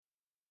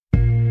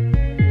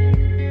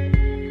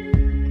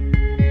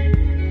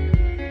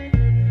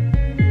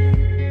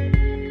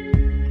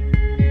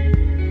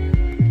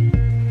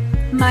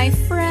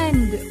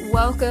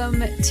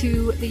welcome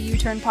to the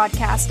U-Turn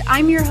podcast.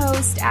 I'm your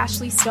host,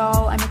 Ashley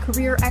Stahl. I'm a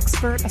career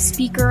expert, a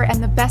speaker,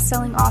 and the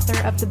best-selling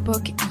author of the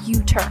book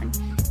U-Turn.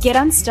 Get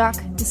unstuck,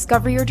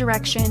 discover your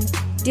direction,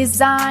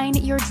 design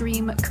your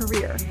dream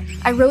career.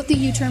 I wrote the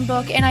U-Turn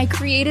book and I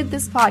created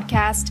this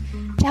podcast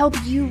to help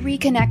you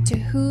reconnect to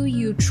who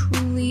you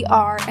truly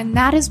are. And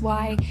that is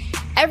why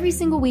every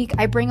single week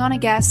I bring on a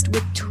guest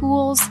with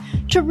tools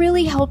to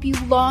really help you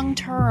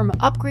long-term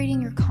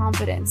upgrading your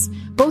confidence,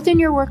 both in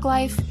your work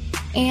life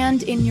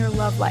and in your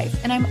love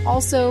life. And I'm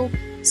also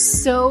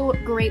so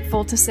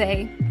grateful to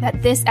say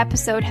that this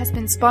episode has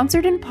been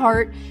sponsored in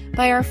part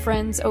by our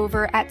friends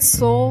over at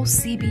Soul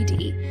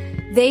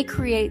CBD. They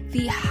create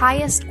the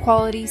highest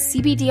quality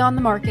CBD on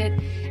the market,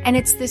 and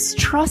it's this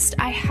trust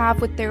I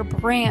have with their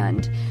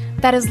brand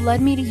that has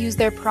led me to use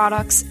their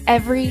products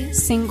every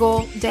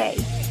single day.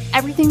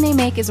 Everything they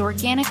make is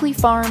organically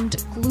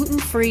farmed,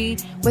 gluten-free,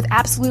 with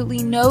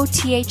absolutely no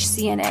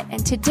THC in it.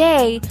 And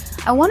today,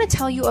 I want to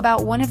tell you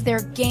about one of their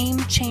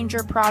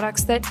game-changer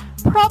products that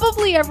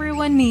probably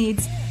everyone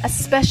needs,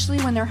 especially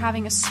when they're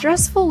having a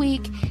stressful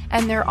week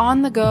and they're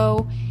on the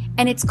go.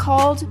 And it's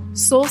called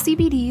Soul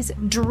CBD's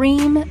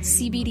Dream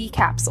CBD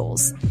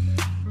Capsules.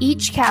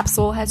 Each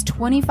capsule has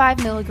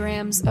 25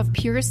 milligrams of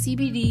pure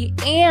CBD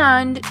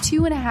and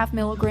 2.5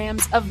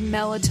 milligrams of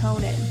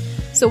melatonin.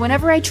 So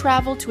whenever I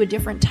travel to a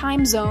different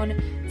time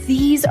zone,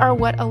 these are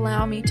what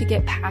allow me to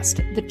get past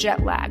the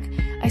jet lag.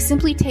 I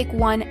simply take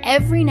one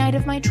every night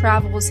of my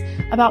travels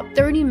about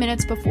 30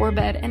 minutes before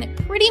bed, and it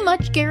pretty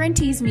much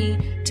guarantees me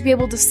to be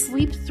able to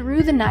sleep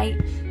through the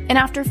night. And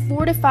after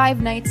 4 to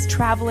 5 nights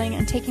traveling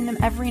and taking them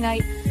every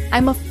night,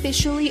 I'm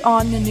officially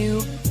on the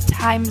new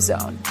time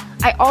zone.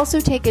 I also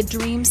take a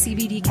Dream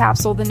CBD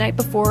capsule the night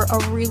before a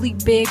really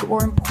big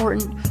or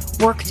important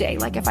work day.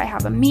 Like if I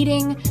have a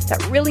meeting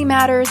that really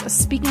matters, a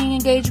speaking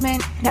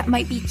engagement that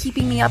might be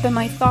keeping me up in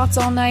my thoughts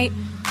all night.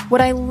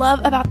 What I love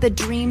about the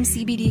Dream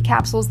CBD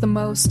capsules the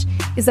most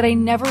is that I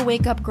never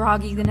wake up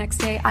groggy the next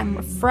day. I'm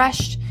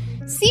refreshed.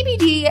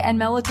 CBD and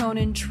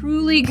melatonin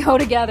truly go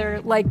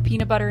together like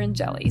peanut butter and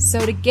jelly.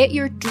 So to get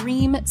your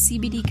Dream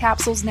CBD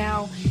capsules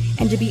now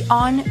and to be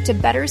on to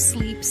better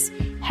sleeps,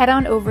 head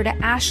on over to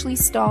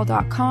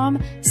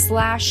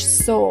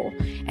ashleystahl.com/soul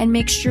and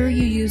make sure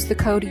you use the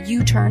code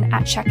U-Turn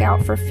at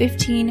checkout for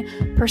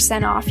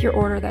 15% off your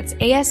order. That's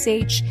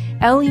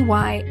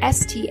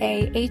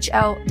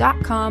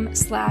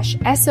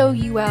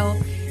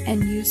ASHLEYSTAHL.com/SOUL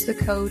and use the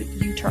code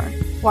U-Turn.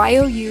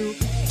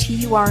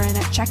 YOUTURN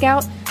at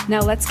checkout.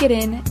 Now let's get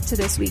into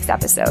this week's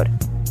episode.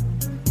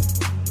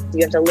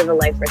 You have to live a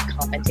life worth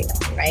commenting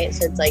on, right?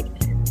 So it's like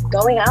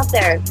going out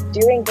there,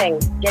 doing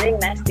things, getting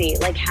messy,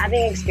 like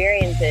having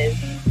experiences,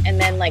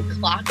 and then like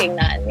clocking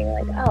that and being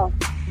like, oh,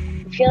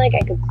 I feel like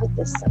I could put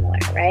this somewhere,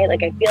 right?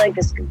 Like I feel like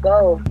this could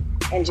go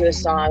into a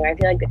song, or I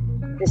feel like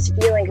this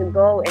feeling could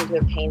go into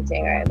a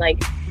painting, or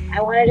like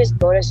I want to just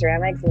go to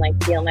ceramics and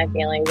like feel my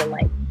feelings and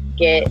like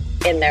get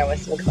in there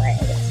with some clay.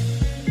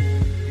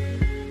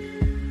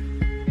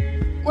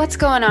 What's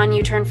going on,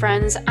 U-Turn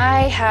friends?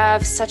 I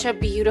have such a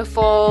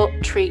beautiful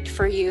treat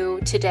for you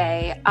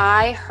today.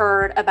 I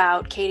heard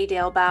about Katie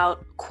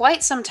Dalebout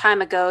quite some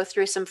time ago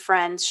through some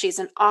friends. She's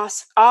an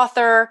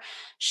author,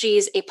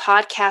 she's a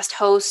podcast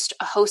host,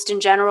 a host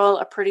in general,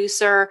 a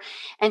producer,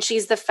 and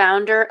she's the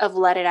founder of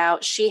Let It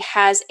Out. She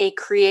has a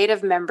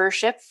creative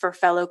membership for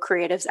fellow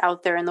creatives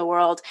out there in the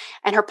world,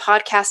 and her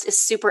podcast is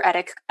super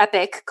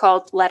epic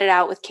called Let It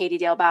Out with Katie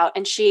Dalebout,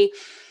 and she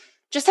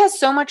just has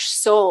so much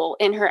soul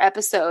in her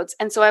episodes.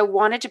 And so I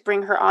wanted to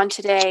bring her on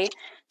today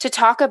to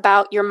talk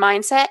about your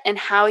mindset and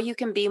how you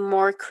can be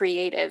more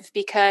creative,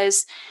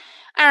 because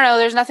I don't know,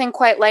 there's nothing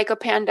quite like a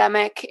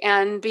pandemic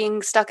and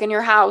being stuck in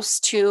your house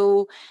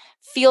to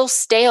feel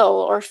stale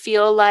or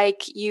feel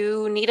like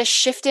you need a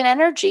shift in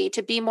energy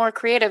to be more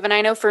creative. And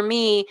I know for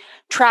me,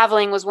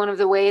 traveling was one of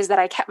the ways that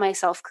I kept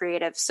myself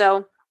creative.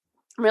 So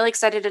I'm really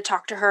excited to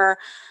talk to her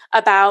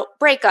about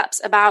breakups,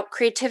 about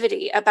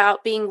creativity,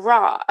 about being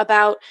raw,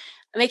 about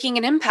making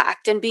an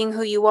impact and being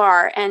who you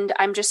are. And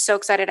I'm just so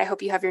excited. I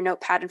hope you have your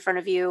notepad in front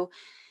of you.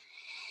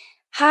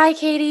 Hi,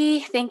 Katie.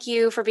 Thank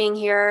you for being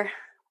here.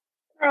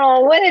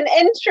 Oh, what an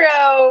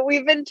intro.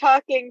 We've been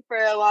talking for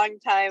a long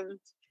time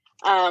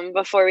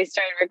before we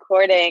started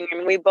recording.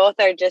 And we both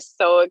are just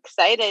so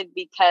excited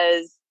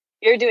because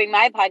you're doing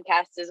my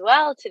podcast as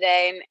well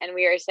today. And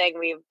we are saying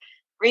we've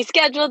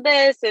rescheduled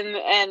this and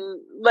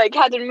like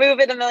had to move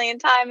it a million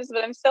times,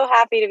 but I'm so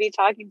happy to be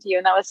talking to you.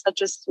 And that was such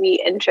a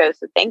sweet intro.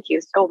 So thank you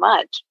so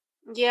much.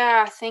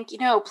 Yeah, thank you.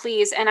 No,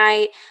 please. And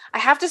I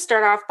have to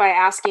start off by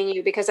asking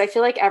you, because I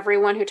feel like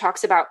everyone who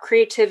talks about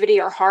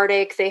creativity or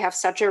heartache, they have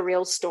such a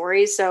real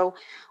story. So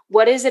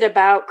what is it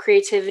about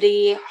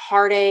creativity,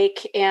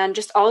 heartache, and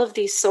just all of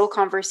these soul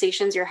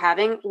conversations you're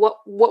having? What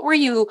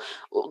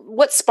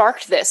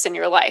sparked this in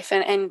your life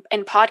and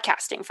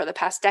podcasting for the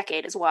past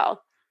decade as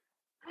well?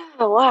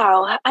 Oh,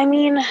 wow. I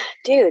mean,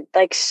 dude,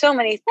 like so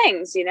many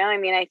things, you know? I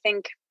mean, I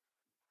think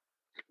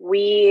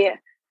we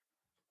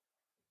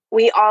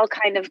all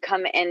kind of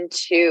come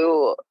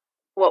into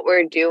what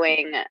we're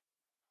doing,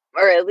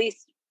 or at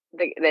least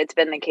it's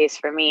been the case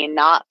for me,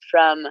 not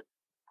from,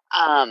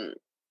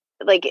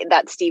 like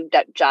that Steve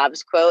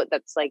Jobs quote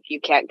that's like, you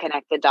can't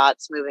connect the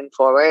dots moving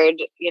forward,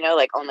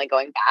 like only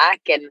going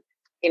back. And,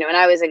 when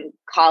I was in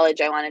college,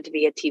 I wanted to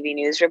be a TV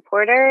news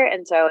reporter.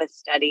 And so I was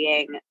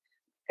studying.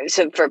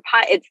 So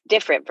it's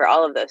different for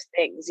all of those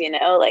things,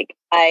 like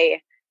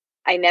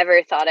I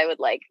never thought I would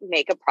like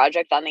make a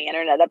project on the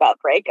internet about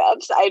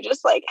breakups. I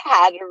just like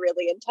had a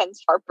really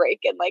intense heartbreak.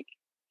 And like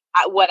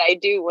what I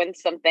do when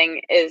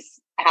something is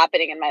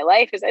happening in my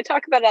life is I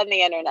talk about it on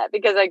the internet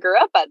because I grew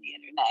up on the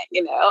internet,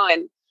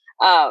 and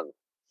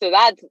so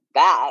that's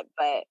that.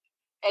 But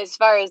as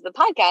far as the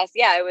podcast,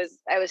 yeah, I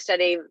was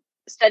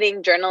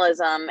studying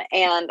journalism,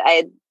 and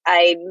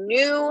I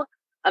knew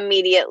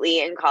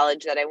immediately in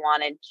college that I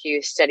wanted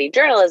to study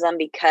journalism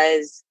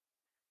because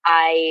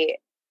I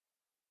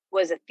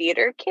was a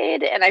theater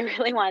kid and I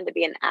really wanted to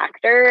be an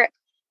actor.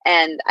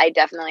 And I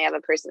definitely have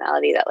a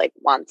personality that like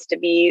wants to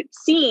be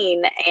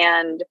seen.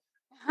 And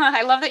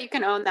I love that you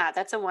can own that.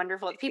 That's a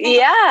wonderful people.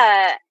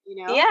 Yeah.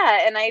 Yeah.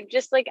 And I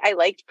just like, I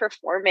liked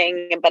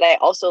performing, but I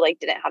also like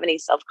didn't have any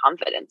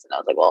self-confidence. And I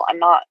was like, well, I'm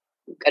not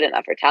good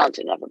enough or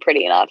talented enough or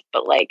pretty enough,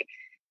 but like,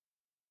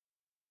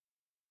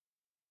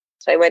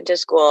 so I went to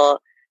school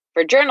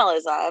for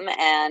journalism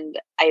and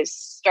I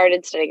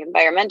started studying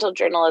environmental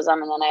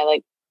journalism. And then I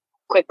like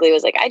quickly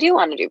was like, I do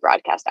want to do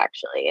broadcast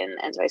actually.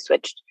 And so I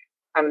switched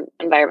from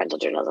environmental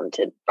journalism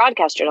to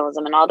broadcast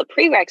journalism, and all the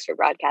prereqs for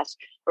broadcast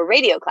were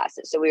radio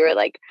classes. So we were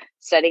like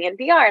studying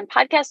NPR, and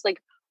podcasts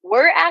like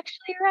were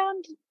actually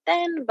around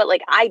then, but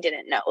like I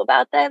didn't know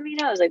about them,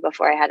 it was like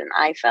before I had an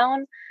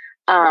iPhone.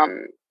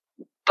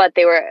 But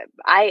they were,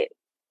 I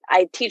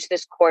teach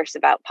this course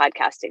about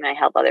podcasting. I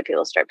help other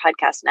people start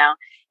podcasts now.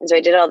 And so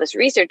I did all this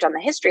research on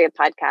the history of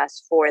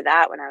podcasts for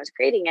that when I was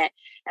creating it.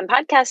 And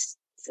podcasts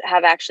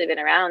have actually been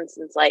around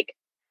since like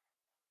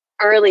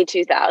early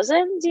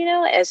 2000s,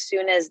 as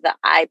soon as the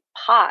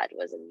iPod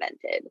was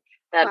invented,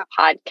 the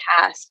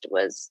podcast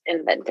was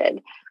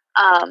invented.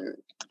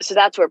 So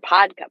that's where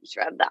pod comes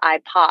from, the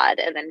iPod,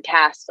 and then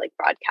cast, like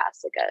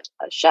broadcast, like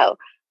a show.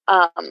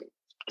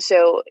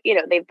 So,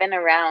 they've been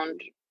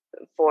around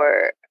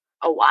for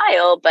a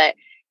while, but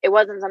it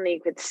wasn't something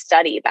you could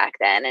study back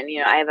then. And,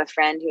 I have a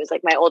friend who was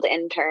like my old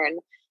intern.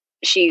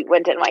 She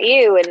went to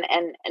NYU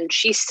and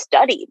she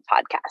studied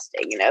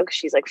podcasting, because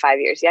she's like 5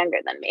 years younger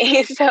than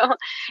me. So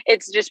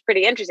it's just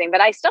pretty interesting.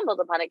 But I stumbled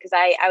upon it because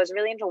I was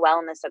really into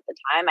wellness at the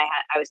time.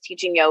 I was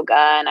teaching yoga,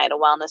 and I had a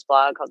wellness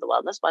blog called The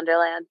Wellness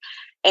Wonderland.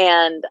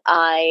 And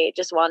I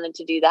just wanted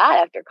to do that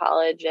after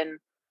college.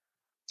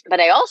 But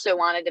I also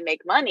wanted to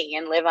make money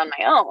and live on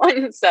my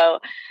own. So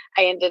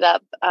I ended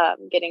up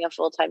getting a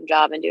full-time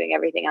job and doing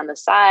everything on the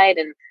side.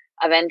 And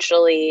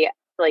eventually,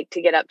 like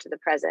to get up to the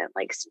present,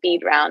 like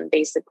speed round,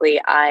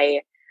 basically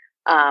I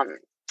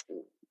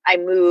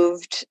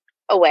moved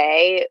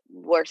away,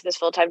 worked this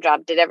full-time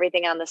job, did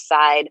everything on the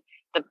side.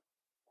 The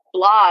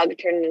blog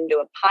turned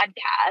into a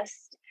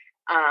podcast.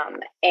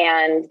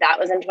 And that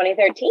was in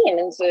 2013.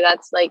 And so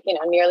that's like,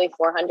 nearly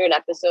 400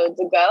 episodes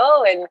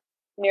ago and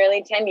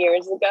nearly 10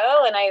 years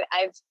ago. And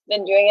I've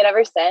been doing it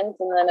ever since.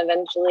 And then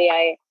eventually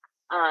I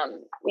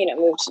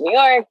moved to New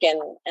York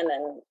and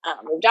then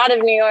moved out of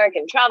New York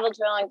and traveled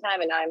for a long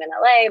time. And now I'm in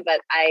LA,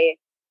 but I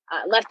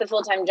left the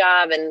full-time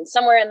job, and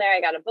somewhere in there I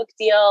got a book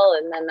deal.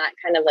 And then that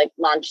kind of like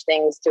launched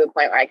things to a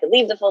point where I could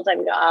leave the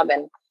full-time job.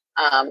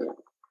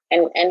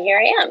 And here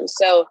I am.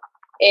 So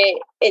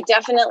it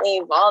definitely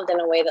evolved in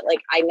a way that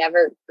like I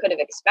never could have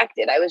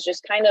expected. I was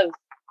just kind of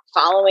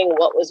following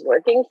what was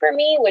working for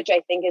me, which I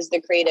think is the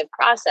creative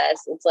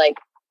process. It's like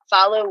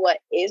follow what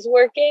is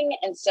working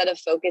instead of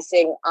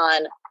focusing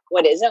on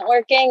what isn't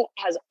working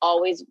has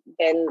always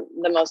been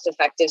the most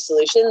effective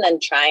solution than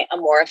trying a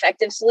more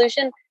effective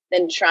solution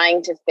than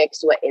trying to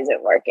fix what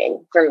isn't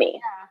working for me.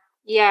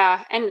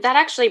 Yeah. And that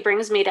actually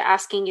brings me to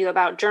asking you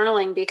about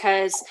journaling,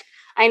 because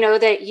I know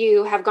that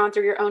you have gone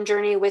through your own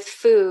journey with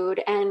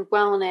food and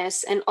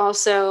wellness and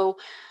also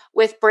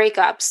with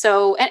breakups.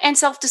 So, and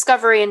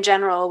self-discovery in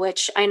general,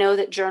 which I know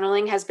that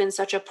journaling has been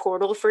such a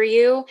portal for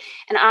you.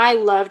 And I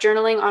love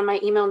journaling. On my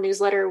email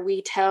newsletter,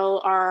 we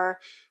tell our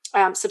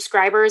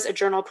subscribers a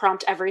journal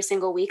prompt every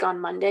single week on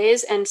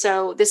Mondays. And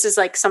so this is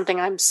like something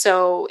I'm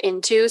so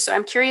into. So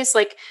I'm curious,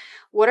 like,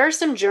 what are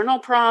some journal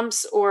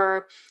prompts,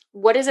 or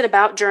what is it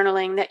about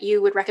journaling that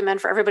you would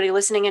recommend for everybody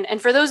listening? And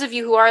for those of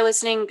you who are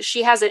listening,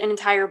 she has an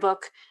entire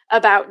book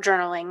about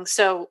journaling.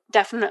 So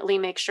definitely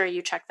make sure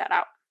you check that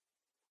out.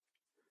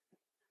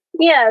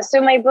 Yeah,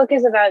 so my book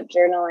is about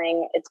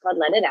journaling. It's called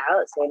Let It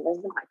Out, same as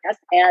the podcast.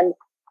 And,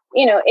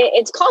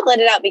 it's called Let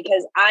It Out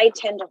because I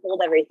tend to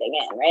hold everything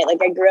in, right?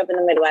 Like I grew up in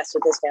the Midwest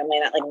with this family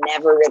that like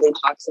never really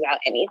talks about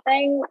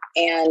anything.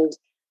 And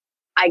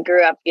I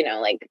grew up,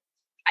 like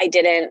I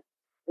didn't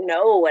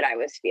know what I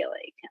was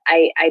feeling.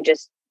 I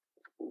just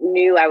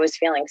knew I was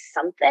feeling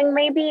something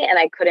maybe, and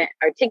I couldn't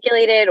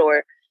articulate it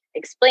or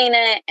explain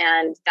it.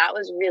 And that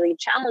was really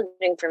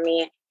challenging for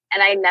me.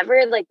 And I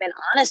never like been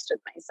honest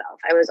with myself.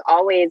 I was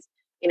always,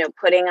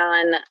 putting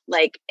on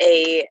like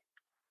a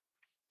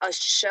a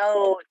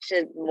show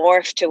to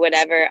morph to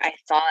whatever I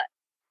thought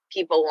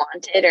people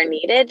wanted or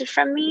needed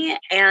from me.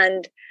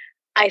 And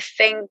I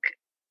think,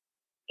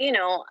 you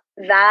know,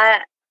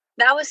 that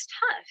was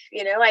tough.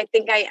 You know, I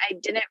think I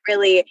didn't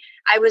really,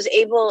 I was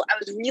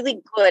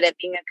really good at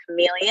being a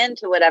chameleon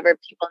to whatever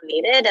people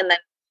needed. And then,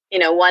 you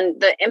know,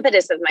 the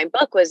impetus of my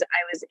book was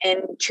I was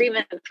in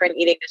treatment for an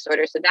eating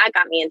disorder. So that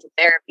got me into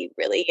therapy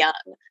really young.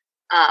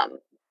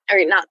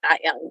 Or not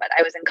that young, but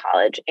I was in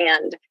college.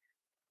 And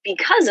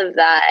because of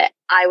that,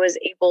 I was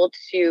able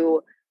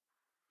to,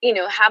 you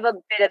know, have a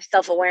bit of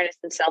self-awareness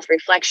and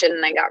self-reflection.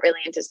 And I got really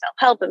into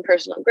self-help and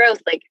personal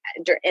growth, like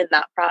in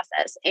that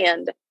process.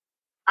 And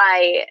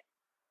I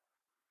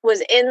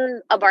was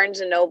in a Barnes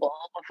and Noble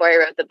before I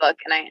wrote the book.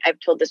 And I've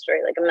told this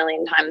story like a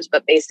million times,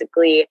 but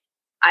basically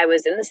I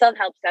was in the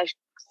self-help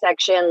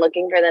section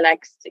looking for the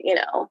next, you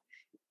know,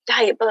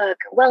 diet book,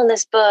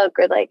 wellness book,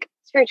 or like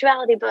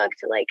spirituality book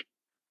to like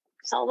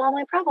solve all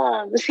my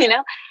problems, you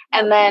know?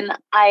 And then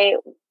I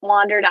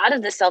wandered out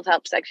of the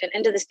self-help section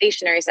into the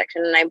stationery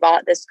section, and I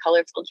bought this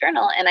colorful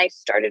journal and I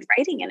started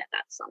writing in it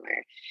that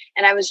summer.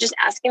 And I was just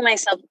asking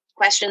myself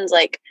questions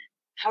like,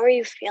 how are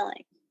you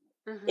feeling?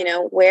 Mm-hmm. You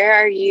know, where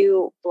are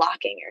you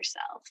blocking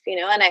yourself? You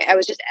know, and I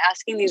was just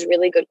asking these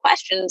really good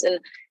questions. And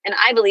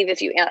I believe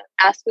if you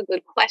ask a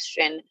good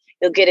question,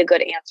 you'll get a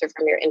good answer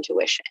from your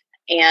intuition.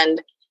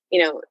 And,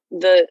 you know,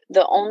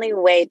 the only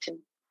way to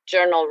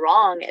journal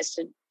wrong is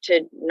to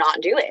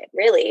not do it,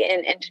 really,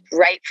 and to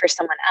write for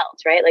someone else,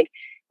 right? Like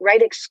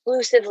write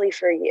exclusively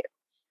for you,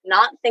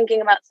 not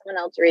thinking about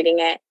someone else reading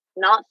it,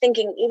 not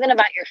thinking even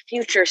about your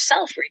future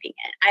self reading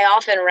it. I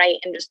often write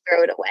and just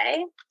throw it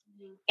away.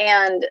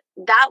 And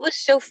that was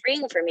so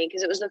freeing for me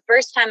because it was the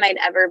first time I'd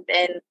ever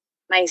been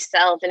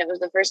myself. And it was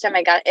the first time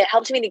it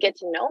helped me to get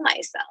to know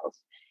myself.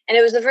 And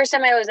it was the first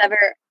time I was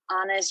ever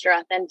honest or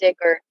authentic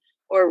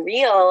or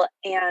real.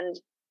 And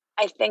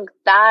I think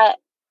that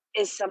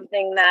is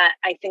something that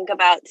I think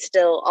about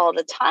still all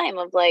the time,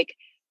 of like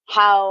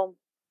how,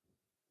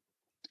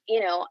 you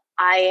know,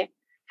 I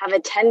have a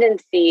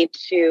tendency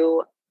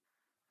to,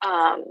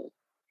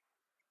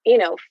 you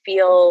know,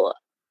 feel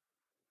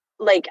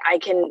like I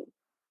can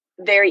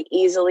very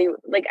easily,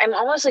 like I'm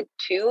almost like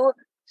too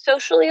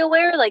socially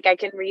aware. Like I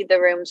can read the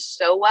room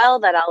so well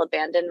that I'll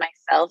abandon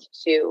myself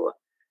to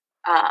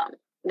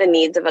the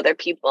needs of other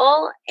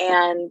people.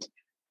 And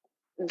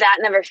that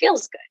never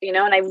feels good, you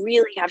know, and I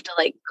really have to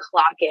like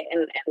clock it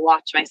and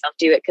watch myself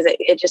do it, because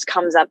it just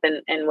comes up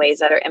in ways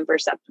that are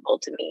imperceptible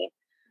to me.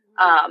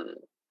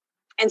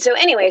 And so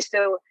anyway,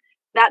 so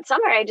that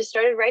summer I just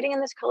started writing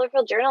in this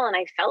colorful journal, and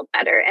I felt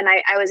better. And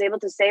I was able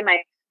to say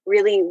my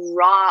really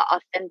raw,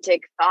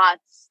 authentic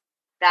thoughts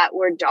that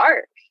were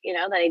dark, you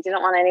know, that I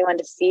didn't want anyone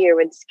to see or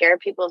would scare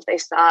people if they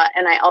saw it.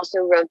 And I also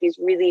wrote these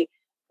really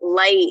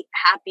light,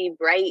 happy,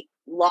 bright,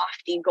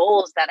 lofty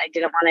goals that I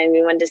didn't want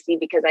anyone to see,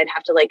 because I'd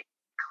have to like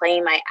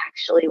claim I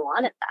actually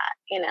wanted that,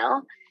 you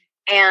know?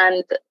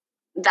 And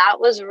that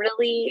was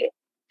really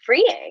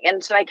freeing.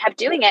 And so I kept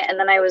doing it. And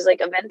then I was like,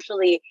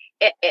 eventually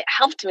it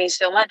helped me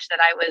so much that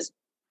I was,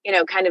 you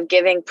know, kind of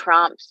giving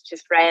prompts to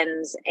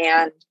friends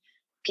and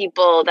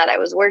people that I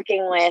was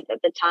working with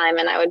at the time.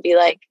 And I would be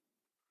like,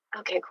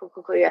 okay, cool.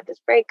 You had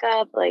this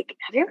breakup. Like,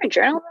 have you ever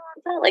journaled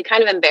about that? Like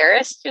kind of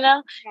embarrassed, you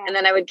know? Yeah. And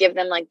then I would give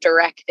them like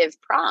directive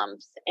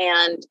prompts,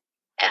 and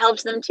it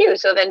helps them too.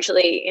 So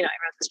eventually, you know, I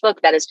wrote this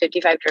book that is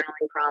 55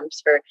 journaling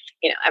prompts for,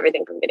 you know,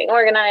 everything from getting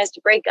organized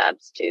to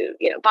breakups to,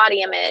 you know,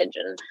 body image.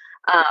 And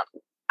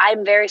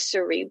I'm very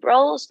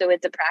cerebral. So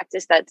it's a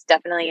practice that's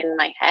definitely in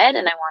my head,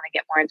 and I want to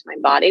get more into my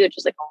body, which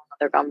is like a whole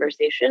other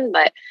conversation.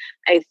 But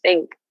I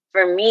think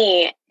for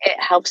me, it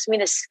helps me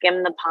to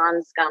skim the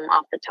pond scum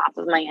off the top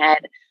of my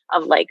head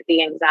of like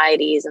the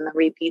anxieties and the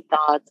repeat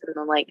thoughts and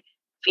the like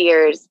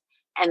fears,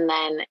 and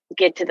then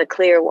get to the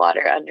clear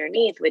water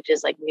underneath, which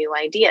is like new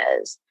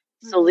ideas,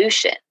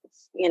 solutions,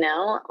 you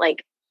know,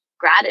 like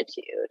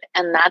gratitude.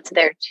 And that's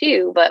there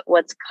too. But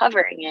what's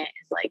covering it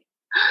is like,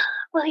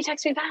 will he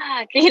text me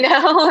back, you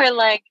know, or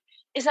like,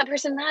 is that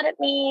person mad at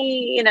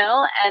me, you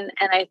know? And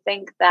I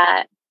think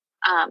that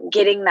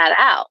getting that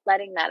out,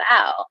 letting that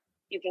out,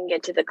 you can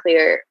get to the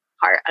clear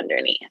part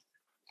underneath.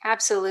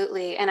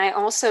 Absolutely. And I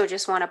also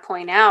just want to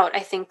point out,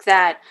 I think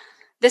that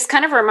this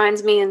kind of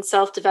reminds me in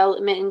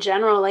self-development in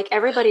general, like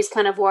everybody's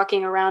kind of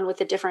walking around with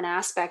a different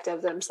aspect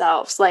of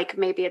themselves. Like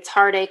maybe it's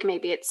heartache,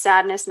 maybe it's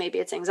sadness, maybe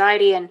it's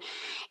anxiety. And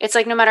it's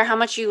like, no matter how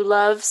much you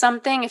love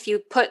something, if you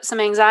put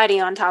some anxiety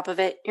on top of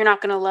it, you're not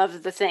going to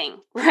love the thing.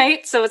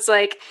 Right. So it's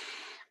like,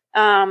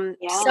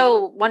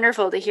 so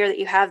wonderful to hear that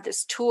you have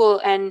this tool.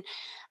 And,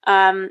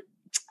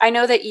 I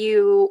know that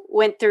you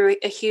went through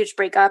a huge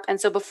breakup. And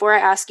so before I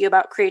ask you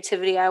about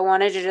creativity, I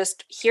wanted to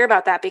just hear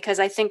about that, because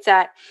I think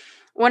that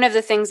one of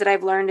the things that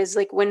I've learned is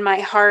like when my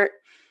heart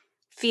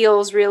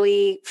feels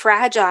really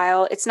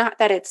fragile, it's not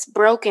that it's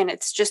broken,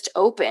 it's just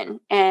open.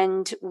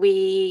 And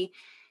we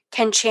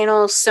can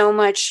channel so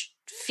much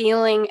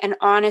feeling and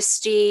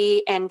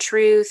honesty and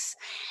truth.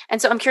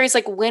 And so I'm curious,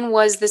 like, when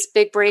was this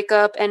big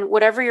breakup, and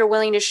whatever you're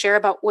willing to share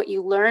about what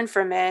you learned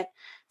from it,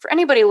 for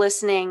anybody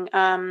listening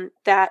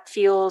that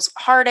feels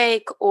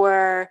heartache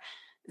or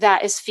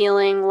that is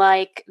feeling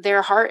like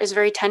their heart is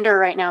very tender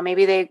right now.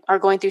 Maybe they are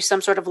going through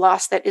some sort of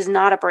loss that is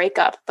not a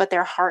breakup, but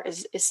their heart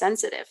is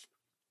sensitive.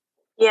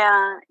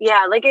 Yeah.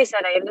 Like I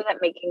said, I ended up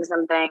making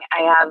something.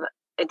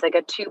 It's like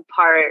a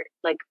 2-part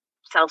like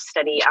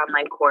self-study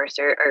online course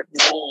or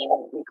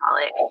zine, we call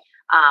it.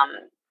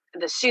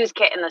 The Soothe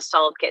Kit and the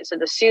Solve Kit. So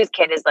the Soothe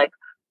Kit is like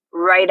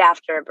right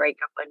after a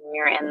breakup when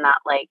you're in that,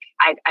 like,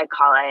 I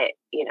call it,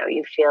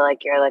 you feel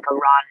like you're like a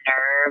raw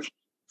nerve,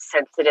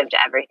 sensitive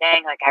to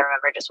everything. Like, I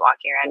remember just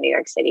walking around New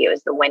York City. It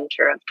was the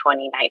winter of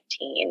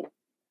 2019.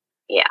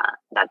 Yeah,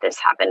 that this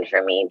happened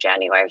for me,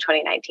 January of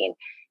 2019.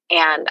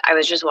 And I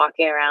was just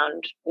walking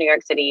around New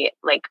York City,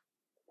 like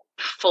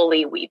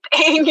fully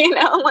weeping,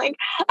 like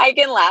I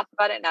can laugh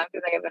about it now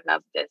because I have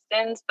enough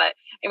distance, but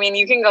I mean,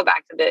 you can go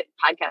back to the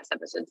podcast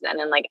episodes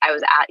then. And like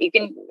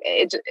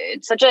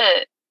it's such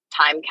a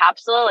time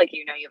capsule. Like,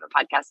 you have a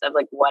podcast of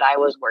like what I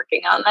was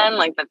working on then,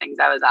 like the things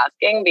I was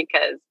asking,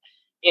 because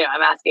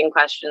I'm asking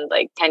questions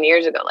like 10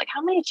 years ago, like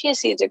how many chia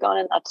seeds are going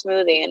in that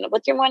smoothie and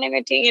what's your morning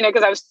routine,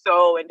 because I was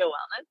so into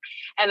wellness.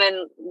 And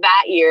then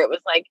that year it was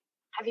like,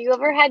 have you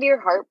ever had your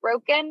heart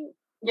broken?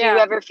 Do you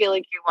ever feel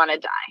like you want to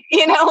die?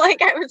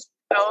 Like I was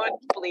so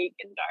bleak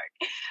and dark.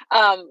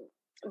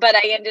 But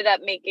I ended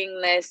up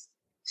making this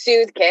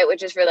Soothe Kit,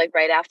 which is for like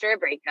right after a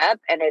breakup.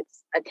 And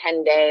it's a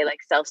 10-day like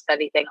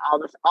self-study thing.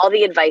 All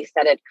the advice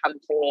that had come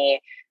to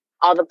me,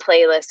 all the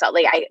playlists,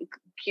 like I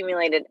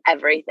accumulated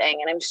everything,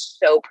 and I'm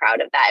so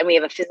proud of that. And we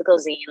have a physical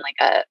zine, like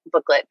a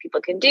booklet people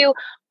can do,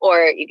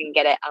 or you can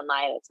get it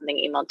online. It's something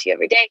emailed to you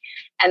every day.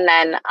 And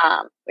then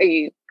or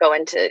you go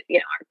into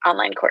our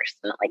online course,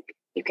 and like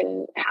you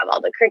can have all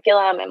the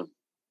curriculum.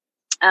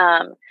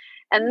 And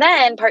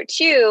then part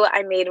 2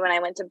 I made when I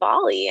went to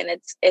Bali, and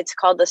it's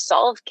called the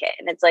Solve Kit.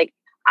 And it's like,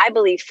 I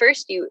believe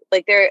first you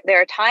like there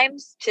are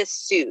times to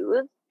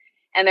soothe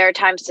and there are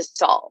times to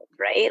solve,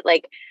 right?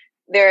 Like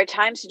there are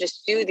times to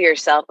just soothe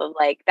yourself of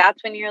like,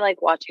 that's when you're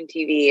like watching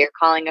TV or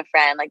calling a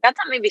friend. Like that's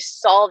not maybe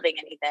solving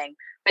anything,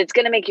 but it's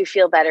going to make you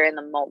feel better in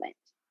the moment.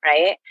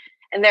 Right.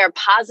 And there are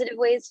positive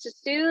ways to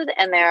soothe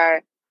and there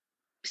are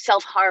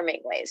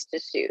self-harming ways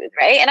to soothe.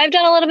 Right. And I've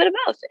done a little bit of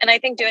both. And I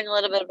think doing a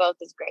little bit of both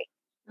is great.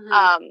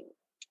 Mm-hmm.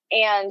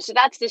 And so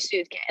that's the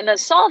Soothe Kit. And the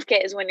Solve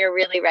Kit is when you're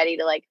really ready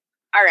to like,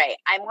 all right,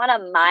 I want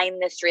to mine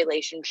this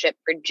relationship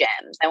for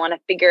gems. I want to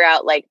figure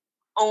out like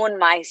own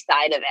my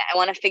side of it. I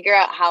want to figure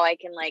out how I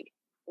can like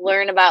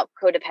learn about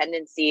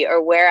codependency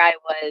or where I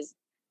was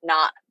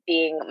not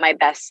being my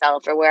best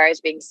self or where I was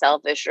being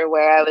selfish or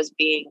where I was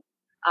being,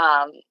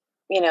 a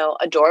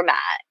doormat.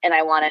 And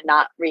I want to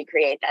not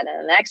recreate that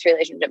in the next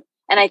relationship.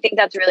 And I think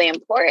that's really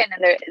important.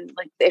 And there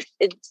like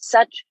it's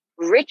such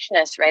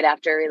richness right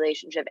after a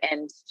relationship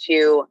ends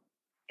to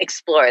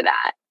explore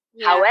that.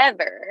 Yeah.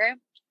 However,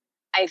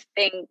 I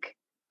think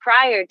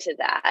prior to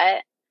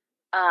that,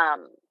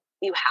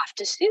 you have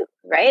to soothe,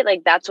 right?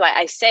 Like, that's why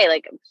I say,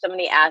 like,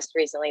 somebody asked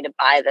recently to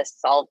buy the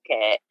Solve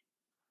Kit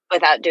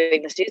without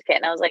doing the Soothe Kit.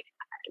 And I was like,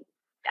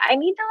 I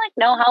need to like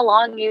know how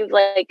long you've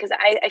like, cause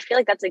I feel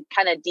like that's a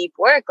kind of deep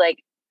work.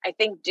 Like, I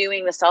think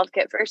doing the Solve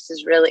Kit first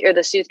is really, or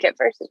the Soothe Kit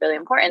first is really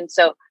important.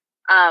 So,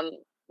 and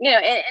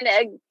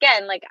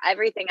again, like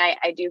everything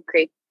I do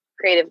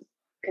creative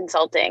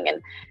consulting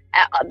and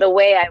the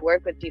way I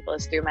work with people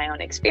is through my own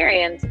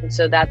experience. And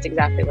so that's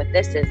exactly what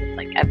this is. It's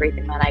like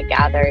everything that I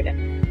gathered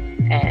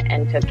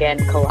and took in,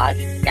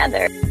 collaged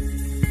together.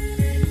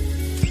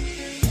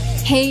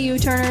 Hey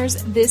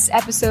U-Turners, this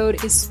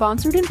episode is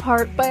sponsored in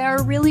part by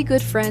our really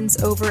good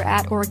friends over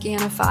at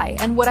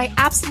Organifi. And what I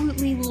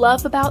absolutely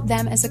love about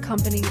them as a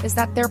company is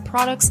that their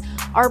products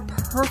are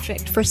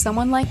perfect for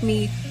someone like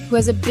me who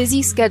has a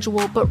busy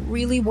schedule but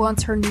really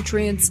wants her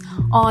nutrients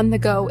on the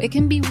go. It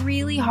can be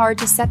really hard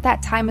to set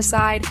that time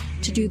aside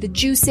to do the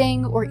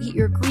juicing or eat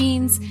your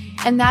greens,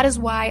 and that is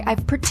why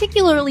I've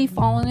particularly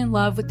fallen in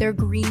love with their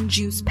green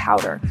juice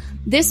powder.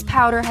 This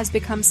powder has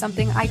become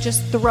something I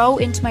just throw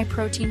into my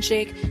protein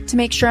shake to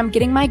make sure I'm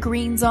getting my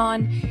greens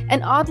on,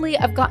 and oddly,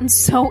 I've gotten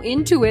so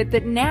into it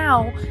that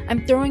now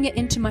I'm throwing it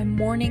into my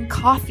morning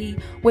coffee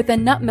with a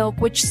nut milk,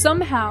 which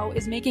somehow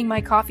is making my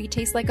coffee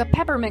taste like a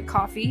peppermint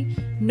coffee.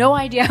 No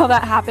idea how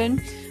that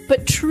happened.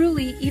 But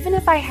truly, even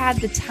if I had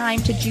the time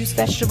to juice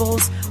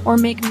vegetables or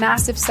make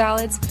massive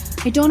salads,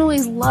 I don't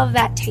always love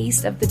that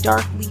taste of the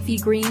dark leafy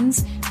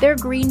greens. Their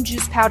green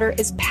juice powder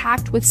is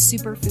packed with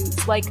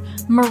superfoods like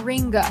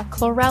moringa,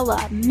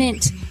 chlorella,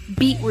 mint,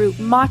 beetroot,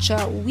 matcha,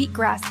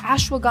 wheatgrass,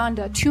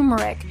 ashwagandha,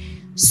 turmeric.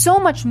 So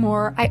much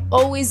more. I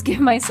always give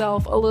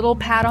myself a little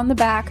pat on the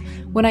back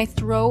when I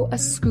throw a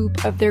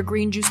scoop of their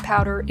green juice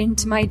powder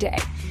into my day.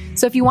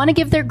 So if you want to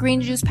give their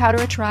green juice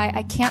powder a try,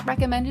 I can't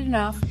recommend it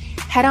enough.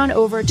 Head on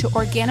over to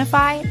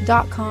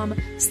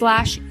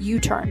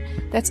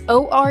Organifi.com/U-turn. That's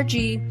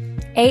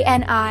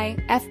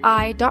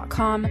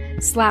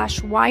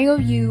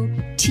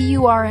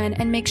ORGANIFI.com/YOUTURN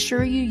and make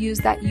sure you use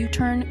that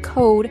U-turn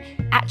code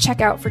at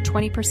checkout for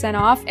 20%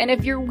 off. And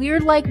if you're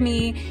weird like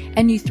me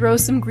and you throw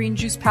some green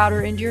juice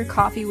powder into your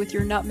coffee with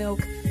your nut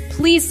milk,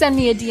 please send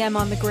me a DM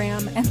on the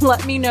gram and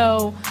let me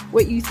know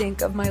what you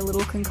think of my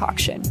little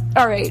concoction.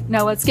 All right,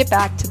 now let's get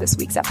back to this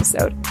week's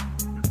episode.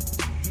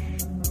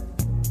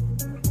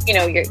 You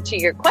know, to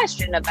your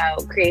question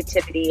about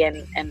creativity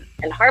and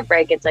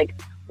heartbreak, it's like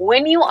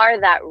when you are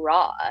that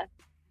raw,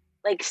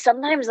 like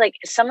sometimes, like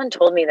someone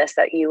told me this,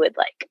 that you would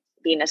like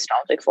be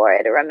nostalgic for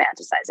it or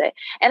romanticize it.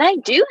 And I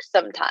do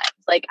sometimes.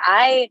 Like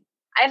I've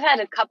had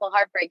a couple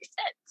heartbreaks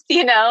since,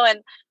 you know,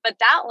 but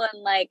that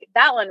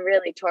one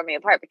really tore me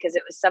apart because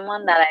it was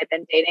someone that I've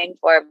been dating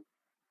for,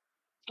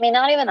 I mean,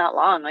 not even that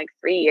long, like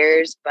 3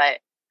 years, but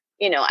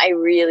you know, I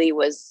really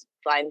was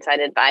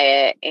blindsided by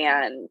it.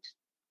 And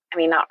I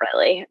mean, not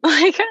really.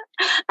 Like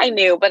I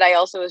knew, but I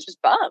also was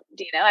just bummed,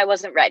 you know, I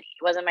wasn't ready.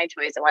 It wasn't my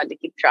choice. I wanted to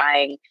keep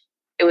trying.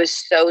 It was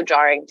so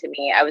jarring to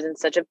me. I was in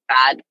such a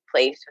bad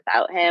place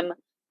without him.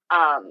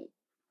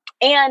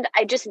 And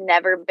I just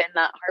never been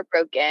that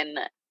heartbroken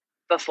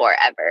before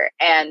ever.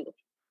 And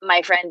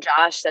my friend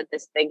Josh said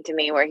this thing to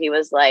me where he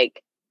was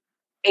like,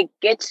 it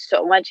gets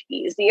so much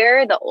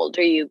easier the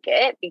older you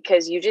get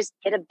because you just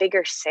get a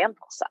bigger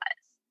sample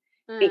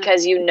size.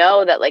 Because you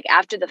know that like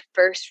after the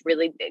first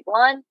really big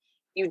one,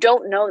 you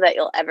don't know that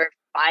you'll ever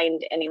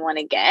find anyone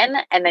again.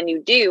 And then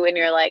you do, and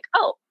you're like,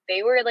 oh,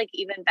 they were like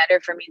even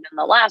better for me than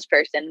the last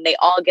person. They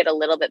all get a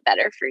little bit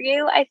better for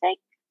you, I think,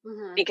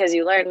 because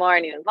you learn more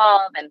and you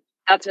evolve. And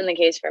that's been the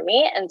case for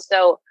me. And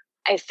so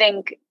I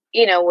think,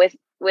 you know, with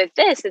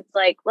this, it's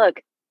like,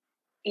 look,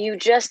 you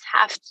just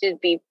have to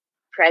be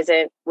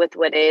present with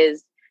what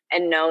is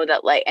and know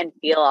that like, and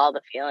feel all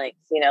the feelings,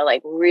 you know,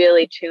 like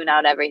really tune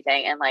out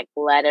everything and like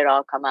let it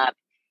all come up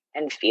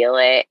and feel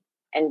it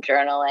and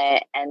journal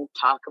it and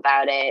talk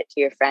about it to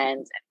your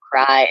friends and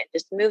cry and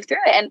just move through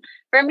it. And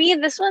for me,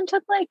 this one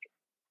took me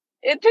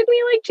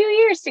like 2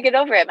 years to get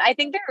over it. I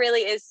think there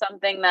really is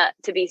something that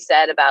to be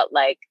said about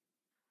like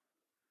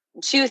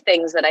two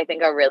things that I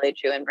think are really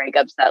true in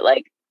breakups that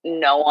like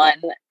no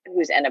one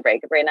who's in a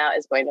breakup right now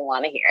is going to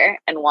want to hear.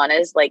 And one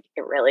is like,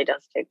 it really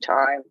does take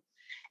time.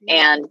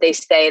 And they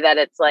say that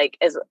it's like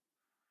as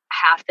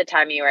half the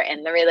time you are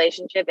in the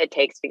relationship it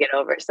takes to get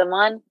over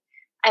someone.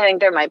 I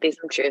think there might be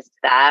some truth to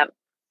that.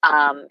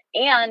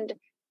 And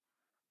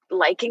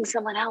liking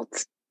someone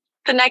else,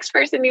 the next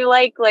person you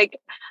like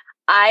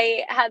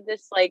I had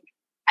this, like,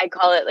 I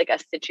call it like a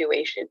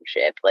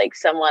situationship, like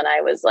someone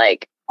I was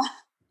like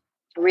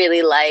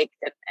really liked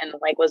and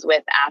like was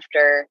with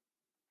after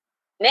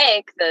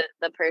Nick,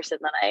 the person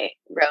that I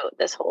wrote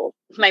this whole,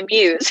 my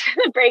muse,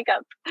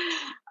 breakup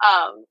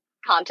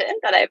content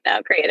that I've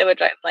now created,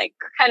 which I'm like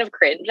kind of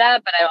cringe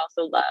at, but I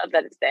also love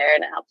that it's there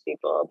and it helps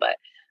people. But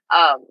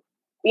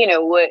you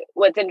know,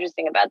 what's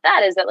interesting about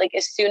that is that like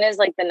as soon as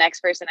like the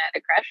next person I had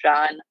a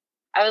crush on,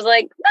 I was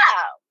like,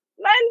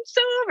 wow, I'm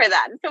so over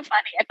that. It's so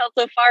funny. I felt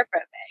so far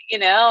from it, you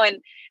know,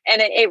 and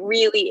it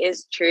really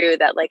is true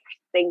that like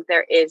I think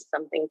there is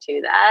something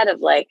to that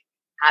of like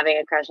having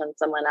a crush on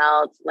someone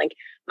else. Like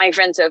my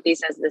friend Sophie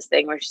says this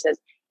thing where she says,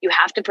 you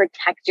have to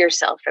protect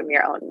yourself from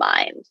your own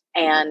mind.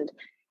 And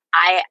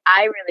I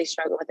really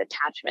struggle with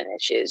attachment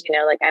issues, you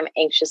know, like I'm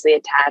anxiously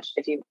attached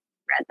if you've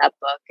read that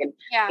book. And,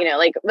 you know,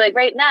 like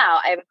right now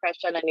I have a crush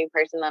on a new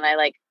person that I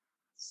like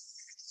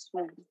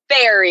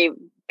very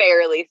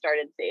barely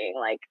started seeing,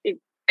 like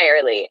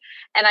barely.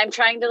 And I'm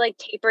trying to like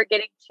taper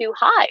getting too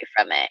high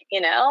from it,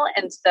 you know?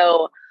 And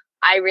so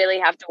I really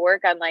have to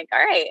work on like, all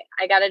right,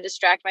 I got to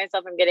distract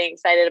myself from getting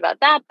excited about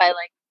that by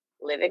like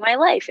living my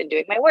life and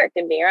doing my work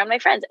and being around my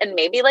friends. And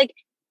maybe like,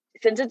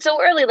 since it's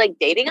so early, like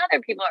dating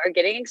other people or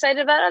getting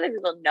excited about other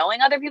people,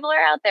 knowing other people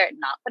are out there,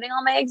 not putting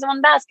all my eggs in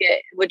one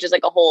basket, which is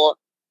like a whole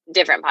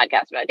different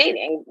podcast about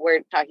dating.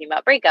 We're talking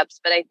about breakups,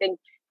 but I think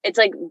it's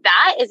like,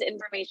 that is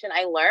information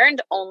I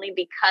learned only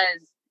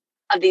because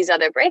of these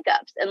other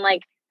breakups. And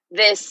like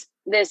this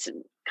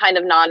kind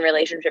of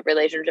non-relationship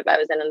relationship I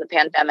was in the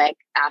pandemic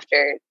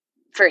after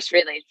first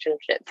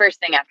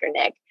thing after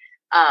Nick,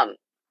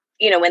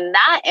 you know, when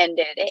that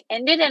ended, it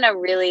ended in a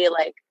really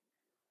like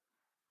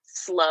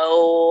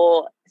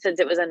slow, since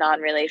it was a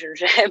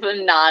non-relationship,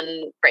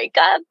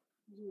 non-breakup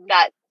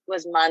that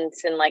was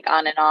months and like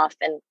on and off.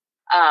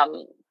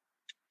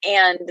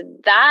 And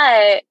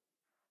that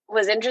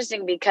was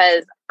interesting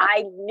because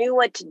I knew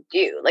what to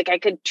do. Like I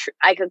could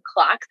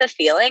clock the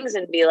feelings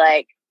and be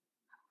like,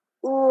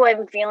 ooh,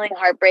 I'm feeling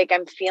heartbreak.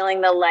 I'm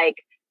feeling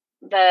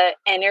the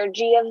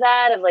energy of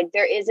that, of like,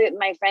 there is it.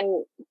 My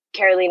friend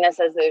Carolina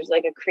says there's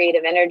like a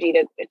creative energy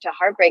to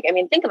heartbreak. I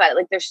mean, think about it.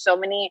 Like there's so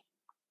many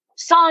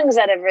songs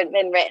that have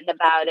been written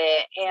about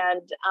it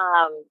and,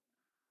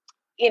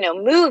 you know,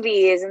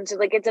 movies. And so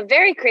like, it's a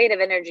very creative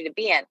energy to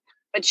be in.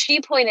 But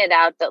she pointed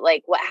out that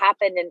like what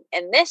happened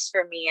in this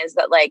for me is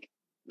that like,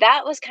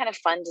 that was kind of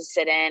fun to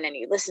sit in and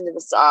you listen to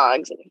the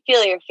songs and you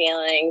feel your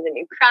feelings and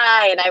you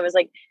cry. And I was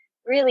like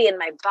really in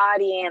my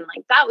body and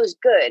like, that was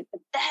good.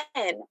 But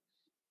then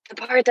the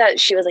part that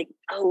she was like,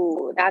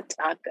 oh, that's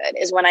not good,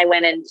 is when I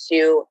went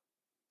into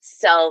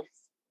self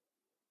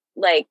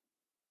like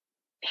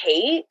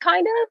hate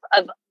kind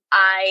of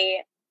I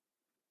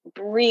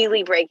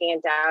really breaking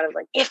it down of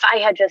like, if I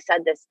had just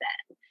said this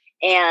then,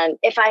 And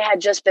if I had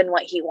just been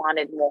what he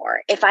wanted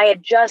more, if I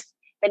had just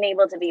been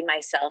able to be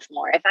myself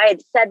more, if I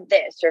had said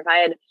this, or if I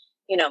had,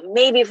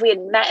 maybe if we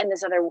had met in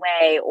this other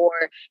way,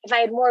 or if I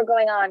had more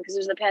going on because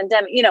there's the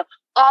pandemic,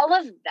 all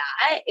of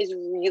that is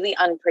really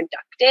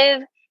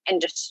unproductive and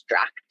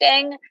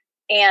distracting.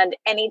 And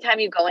anytime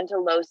you go into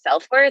low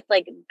self-worth,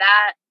 like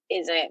that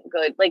isn't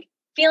good. Like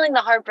feeling the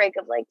heartbreak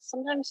of like,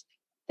 sometimes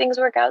things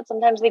work out,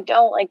 sometimes they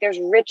don't. Like there's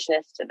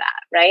richness to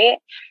that, right?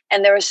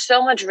 And there was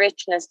so much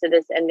richness to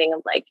this ending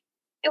of like,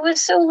 it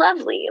was so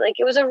lovely. Like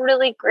it was a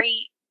really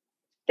great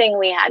thing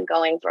we had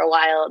going for a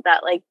while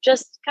that like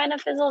just kind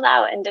of fizzled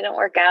out and didn't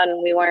work out.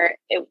 And we weren't,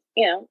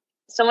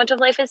 so much of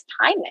life is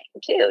timing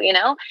too,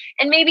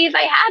 and maybe if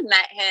I had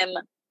met him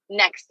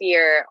next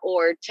year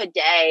or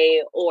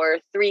today or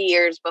 3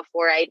 years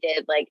before I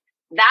did, like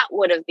that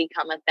would have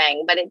become a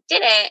thing, but it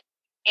didn't.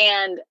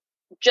 And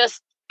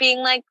just being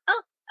like,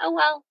 oh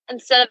well,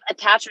 instead of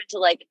attachment to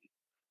like,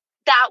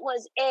 that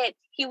was it.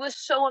 He was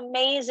so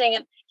amazing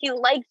and he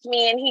liked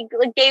me and he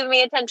like gave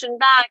me attention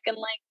back, and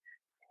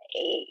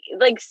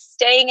like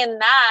staying in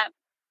that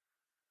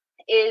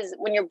is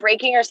when you're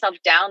breaking yourself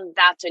down,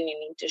 that's when you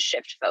need to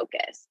shift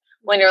focus.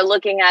 When you're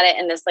looking at it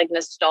in this like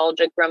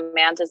nostalgic,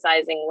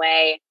 romanticizing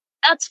way,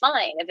 that's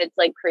fine if it's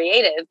like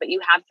creative, but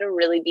you have to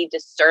really be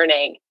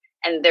discerning.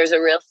 And there's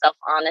a real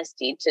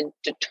self-honesty to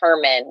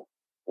determine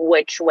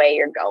which way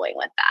you're going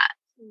with that.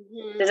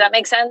 Mm-hmm. Does that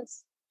make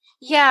sense?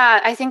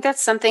 Yeah, I think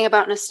that's something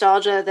about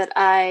nostalgia that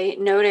I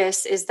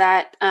notice is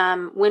that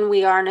when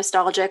we are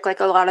nostalgic, like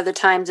a lot of the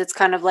times it's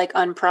kind of like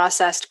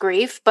unprocessed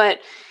grief, but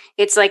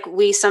it's like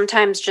we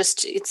sometimes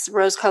just, it's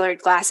rose-colored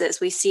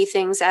glasses. We see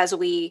things as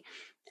I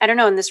don't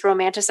know, in this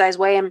romanticized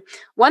way. And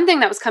one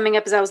thing that was coming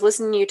up as I was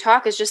listening to you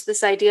talk is just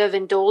this idea of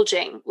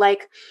indulging.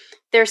 Like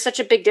there's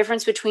such a big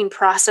difference between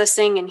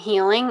processing and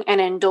healing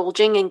and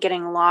indulging and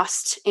getting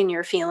lost in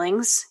your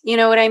feelings. You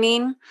know what I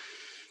mean?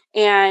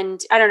 And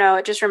I don't know,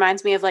 it just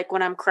reminds me of like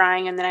when I'm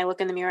crying and then I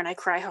look in the mirror and I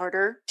cry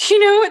harder.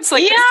 It's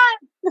like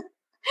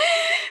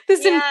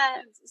this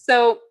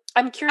so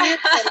I'm curious,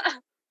 like,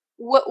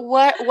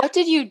 what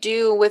did you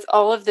do with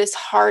all of this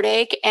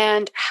heartache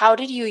and how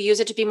did you use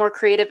it to be more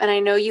creative? And I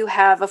know you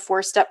have a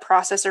 4-step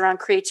process around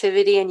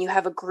creativity and you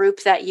have a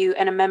group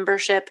and a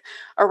membership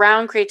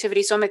around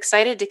creativity. So I'm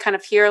excited to kind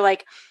of hear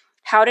like,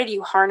 how did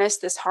you harness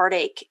this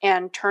heartache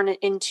and turn it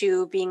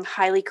into being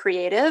highly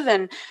creative?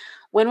 And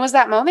when was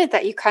that moment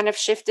that you kind of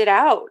shifted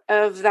out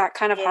of that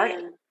kind of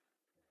heartache?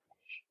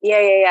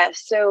 Yeah.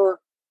 So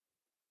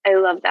I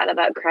love that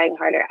about crying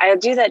harder. I'll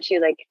do that too.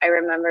 Like I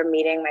remember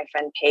meeting my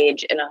friend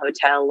Paige in a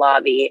hotel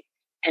lobby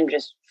and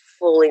just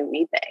fully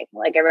weeping.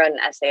 Like I wrote an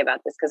essay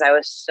about this because I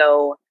was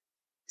so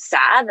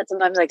sad that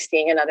sometimes like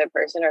seeing another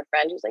person or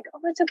friend who's like, oh,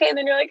 it's okay. And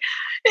then you're like,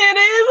 it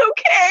is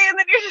okay. And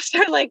then you're just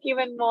sort of like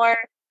even more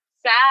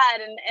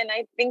sad. And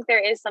I think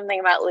there is something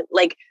about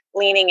like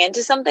leaning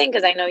into something,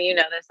 because I know you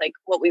know this, like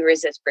what we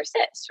resist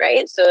persists,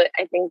 right? So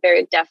I think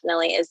there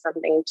definitely is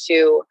something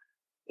to,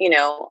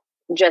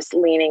 just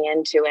leaning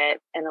into it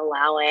and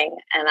allowing,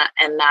 and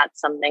that's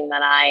something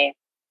that I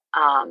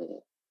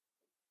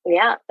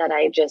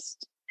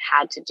just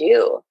had to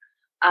do.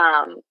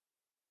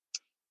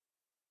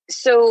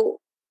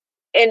 So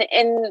in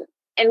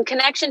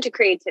connection to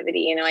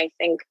creativity, I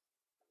think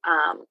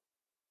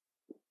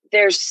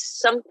there's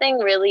something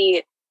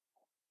really,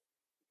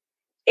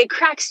 it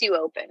cracks you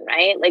open,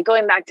 right? Like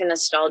going back to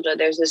nostalgia,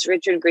 there's this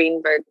Richard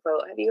Greenberg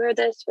quote. Have you heard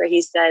this? Where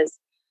he says,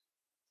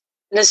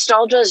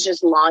 nostalgia is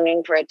just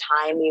longing for a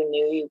time you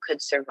knew you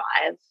could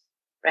survive,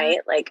 right?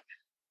 Mm-hmm. Like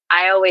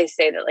I always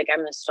say that like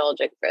I'm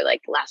nostalgic for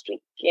like last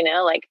week,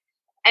 like,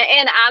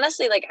 and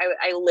honestly, like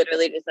I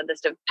literally just said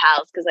this to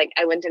pals because like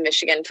I went to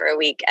Michigan for a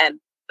week,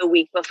 and the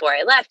week before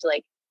I left,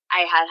 like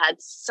I had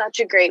such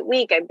a great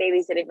week. I'm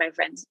babysitting my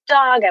friend's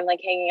dog. I'm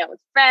like hanging out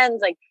with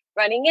friends, like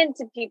running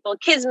into people,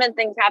 kismet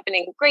things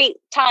happening, great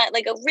time,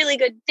 like a really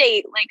good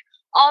date, like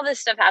all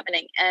this stuff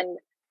happening. And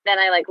then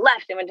I like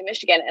left and went to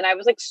Michigan, and I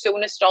was like so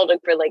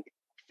nostalgic for like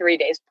 3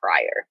 days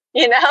prior,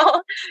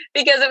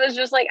 because it was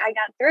just like, I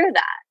got through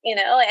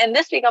that, and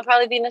this week I'll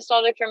probably be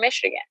nostalgic for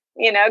Michigan,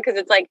 because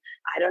it's like,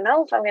 I don't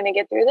know if I'm going to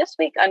get through this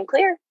week,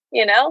 unclear,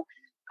 and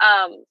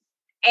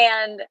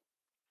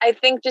I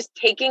think just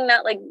taking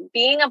that, like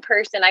being a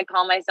person, I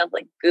call myself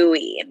like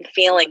gooey and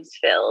feelings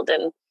filled.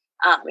 And,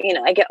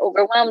 I get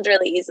overwhelmed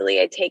really easily.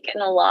 I take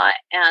in a lot.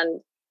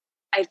 And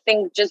I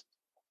think just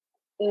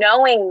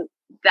knowing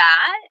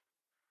that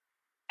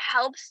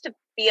helps to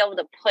be able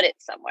to put it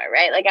somewhere,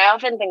 right? Like I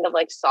often think of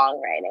like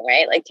songwriting,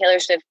 right? Like Taylor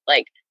Swift,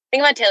 like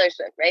think about Taylor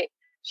Swift, right?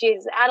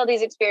 She's had all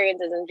these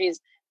experiences and she's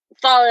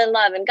fallen in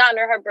love and gotten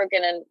her heart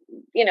broken and,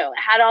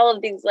 had all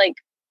of these like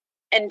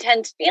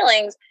intense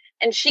feelings,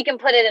 and she can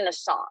put it in a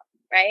song,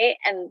 right?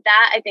 And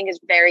that I think is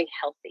very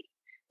healthy,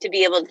 to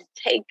be able to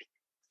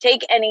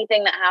take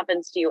anything that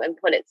happens to you and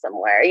put it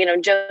somewhere,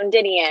 Joan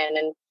Didion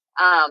and,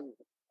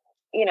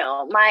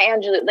 Maya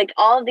Angelou, like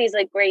all of these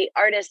like great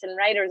artists and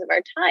writers of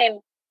our time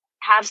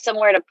have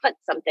somewhere to put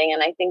something.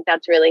 And I think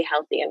that's really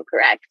healthy and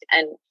correct.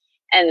 And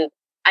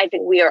I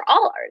think we are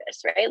all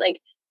artists, right? Like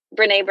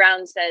Brene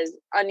Brown says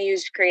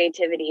unused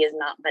creativity is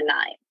not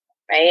benign,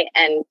 right?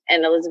 And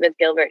Elizabeth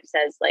Gilbert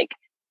says, like,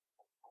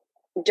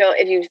 don't,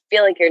 if you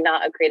feel like you're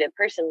not a creative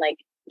person, like,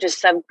 just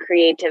some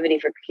creativity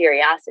for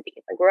curiosity.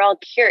 Like, we're all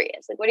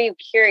curious. Like, what are you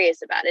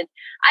curious about? And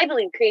I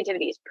believe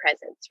creativity is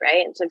presence,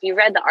 right? And so if you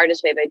read The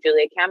Artist Way by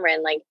Julia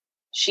Cameron, like,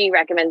 she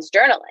recommends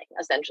journaling,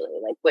 essentially,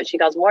 like what she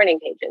calls morning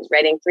pages,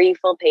 writing 3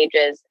 full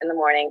pages in the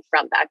morning,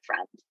 front, back,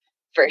 front,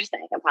 first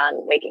thing upon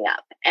waking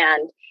up.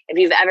 And if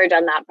you've ever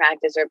done that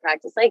practice or a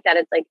practice like that,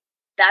 it's like,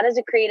 that is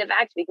a creative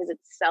act because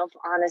it's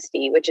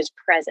self-honesty, which is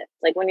presence.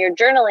 Like, when you're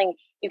journaling,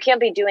 you can't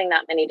be doing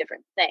that many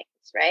different things,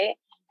 right?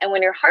 And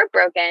when you're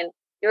heartbroken,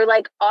 you're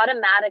like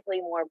automatically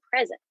more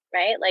present,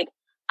 right? Like,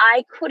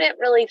 I couldn't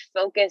really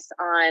focus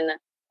on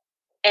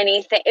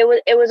anything.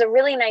 It was a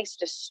really nice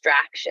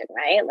distraction,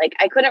 right? Like,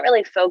 I couldn't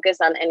really focus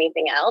on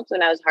anything else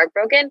when I was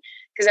heartbroken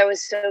because I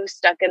was so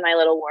stuck in my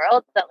little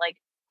world that, like,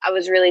 I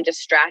was really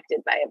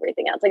distracted by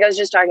everything else. Like, I was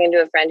just talking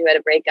to a friend who had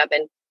a breakup,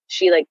 and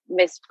she, like,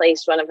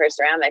 misplaced one of her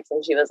ceramics,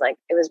 and she was like,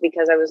 it was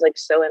because I was, like,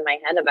 so in my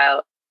head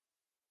about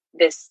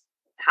this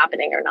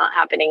happening or not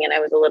happening, and I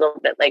was a little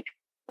bit like,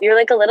 you're,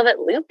 like, a little bit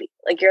loopy,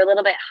 like, you're a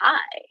little bit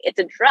high. It's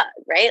a drug,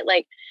 right?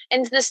 Like,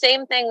 and it's the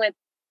same thing with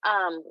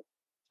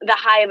the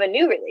high of a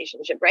new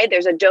relationship, right?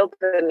 There's a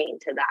dopamine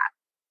to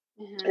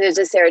that. Mm-hmm. There's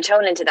a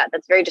serotonin to that.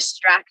 That's very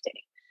distracting.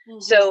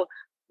 Mm-hmm. So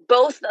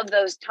both of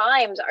those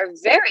times are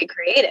very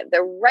creative.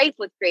 They're rife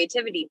with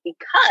creativity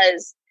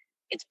because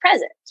it's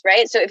presence,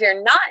 right? So if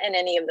you're not in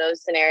any of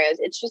those scenarios,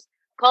 it's just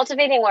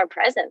cultivating more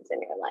presence in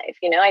your life.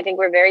 You know, I think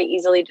we're very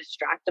easily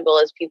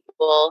distractible as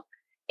people.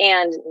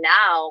 And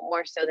now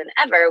more so than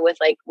ever with,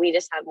 like, we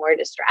just have more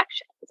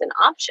distractions and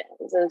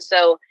options. And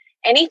so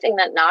anything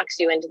that knocks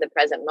you into the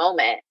present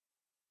moment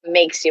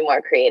makes you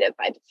more creative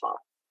by default.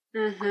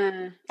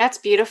 Mm-hmm. That's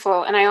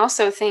beautiful. And I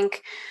also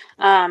think,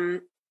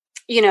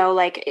 you know,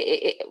 like,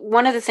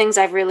 one of the things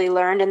I've really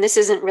learned, and this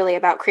isn't really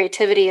about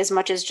creativity as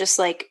much as just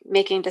like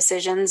making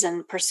decisions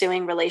and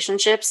pursuing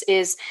relationships,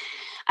 is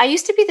I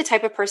used to be the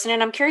type of person,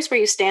 and I'm curious where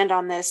you stand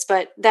on this,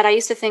 but that I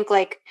used to think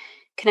like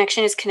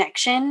connection is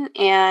connection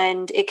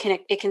and it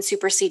can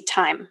supersede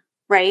time.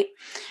 Right.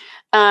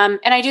 And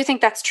I do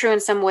think that's true in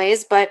some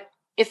ways, but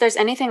if there's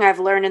anything I've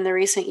learned in the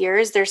recent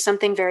years, there's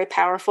something very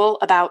powerful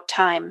about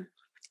time,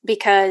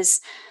 because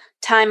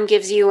time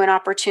gives you an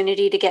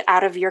opportunity to get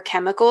out of your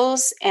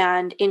chemicals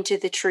and into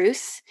the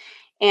truth.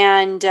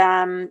 And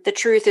the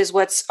truth is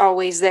what's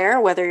always there,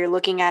 whether you're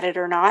looking at it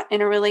or not in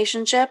a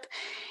relationship.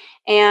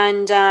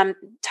 And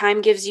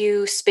time gives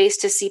you space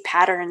to see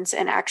patterns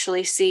and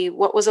actually see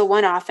what was a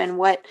one-off and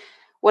what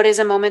is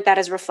a moment that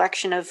is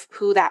reflection of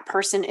who that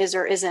person is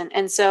or isn't.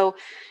 And so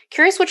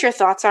curious what your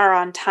thoughts are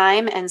on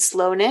time and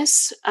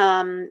slowness,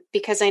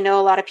 because I know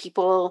a lot of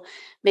people,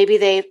 maybe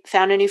they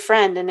found a new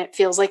friend and it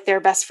feels like their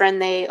best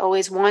friend they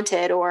always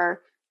wanted,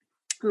 or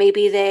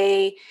maybe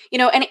they, you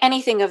know,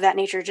 anything of that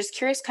nature. Just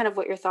curious kind of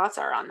what your thoughts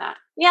are on that.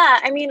 Yeah.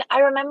 I mean, I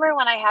remember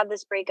when I had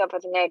this breakup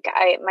with Nick,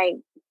 my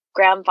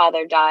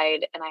grandfather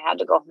died and I had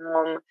to go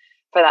home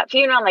for that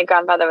funeral. My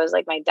grandfather was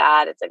like my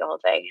dad. It's like a whole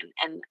thing.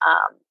 And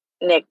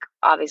Nick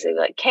obviously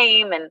like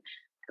came and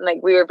like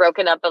we were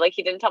broken up, but like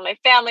he didn't tell my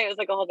family. It was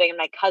like a whole thing. And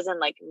my cousin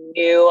like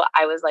knew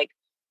I was like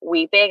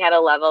weeping at a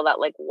level that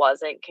like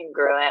wasn't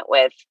congruent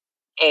with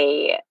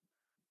a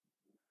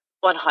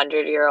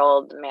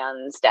 100-year-old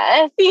man's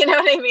death. You know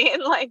what I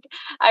mean? Like,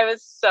 I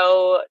was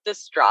so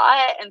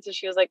distraught. And so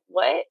she was like,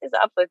 what is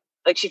up with,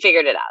 like, she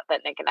figured it out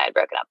that Nick and I had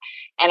broken up.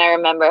 And I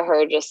remember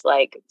her just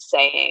like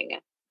saying,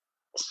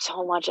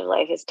 so much of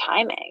life is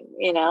timing,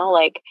 you know,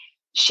 like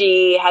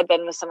she had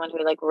been with someone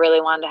who like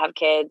really wanted to have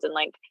kids and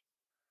like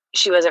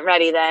she wasn't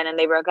ready then and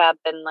they broke up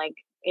and like,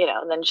 you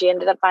know, then she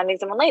ended up finding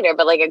someone later,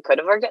 but like it could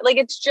have worked out. Like,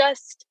 it's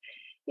just,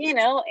 you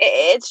know,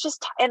 it's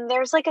just, and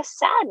there's like a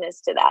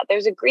sadness to that.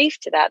 There's a grief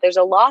to that. There's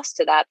a loss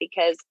to that,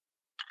 because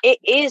it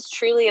is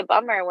truly a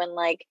bummer when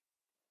like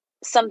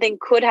something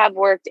could have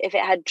worked if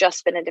it had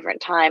just been a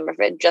different time or if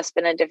it had just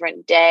been a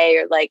different day,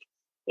 or like,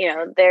 you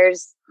know,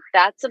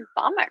 that's a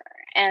bummer.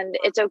 And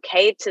it's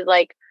okay to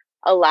like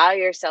allow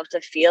yourself to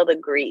feel the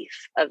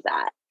grief of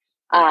that.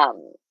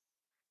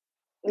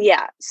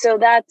 Yeah. So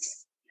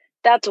that's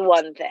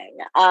one thing.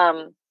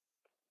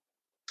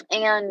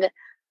 And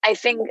I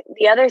think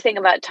the other thing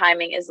about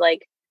timing is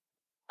like,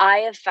 I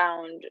have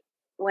found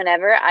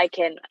whenever I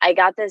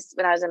got this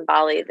when I was in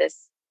Bali,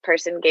 this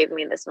person gave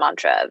me this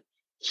mantra of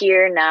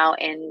here, now,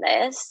 in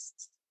this.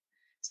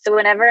 So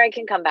whenever I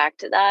can come back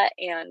to that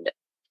and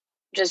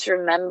just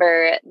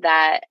remember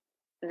that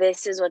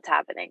this is what's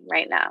happening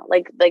right now.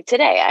 Like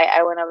today,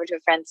 I went over to a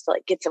friend's to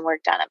like get some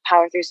work done and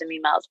power through some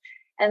emails.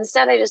 And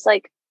instead I just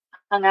like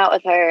hung out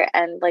with her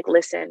and like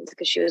listened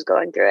because she was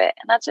going through it.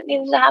 And that's what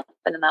needed to happen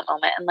in that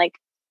moment. And like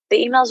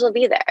the emails will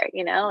be there,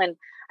 you know? And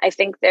I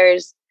think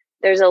there's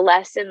a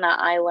lesson that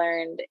I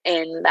learned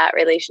in that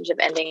relationship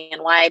ending,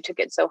 and why I took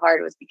it so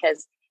hard was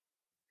because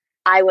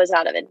I was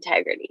out of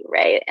integrity,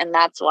 right? And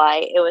that's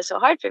why it was so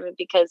hard for me,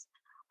 because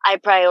I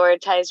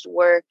prioritized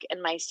work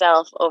and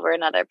myself over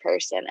another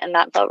person. And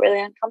that felt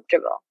really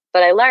uncomfortable.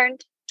 But I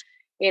learned,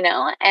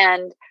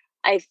 and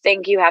I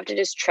think you have to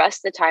just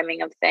trust the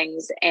timing of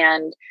things.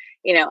 And,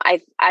 I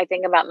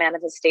think about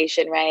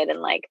manifestation, right?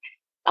 And like,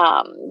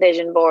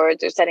 vision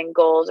boards or setting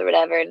goals or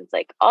whatever. And it's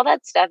like, all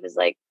that stuff is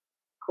like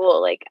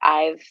cool. Like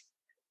I've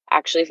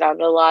actually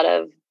found a lot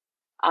of,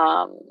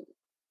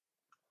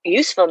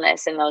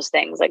 usefulness in those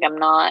things. Like I'm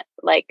not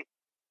like,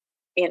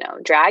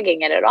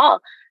 dragging it at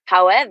all.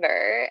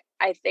 However,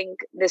 I think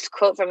this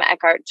quote from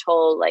Eckhart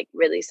Tolle like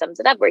really sums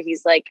it up, where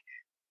he's like,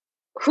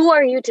 who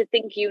are you to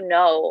think you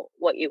know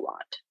what you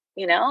want?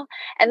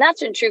 And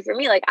that's been true for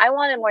me. Like I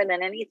wanted more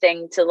than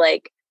anything to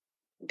like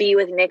be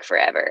with Nick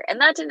forever.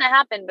 And that didn't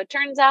happen, but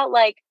turns out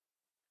like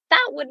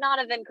that would not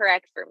have been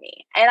correct for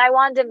me. And I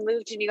wanted to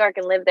move to New York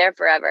and live there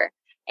forever.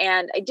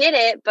 And I did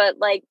it, but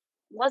like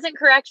wasn't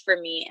correct for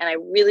me. And I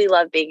really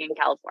love being in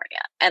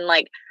California. And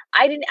like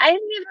I didn't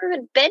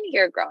even been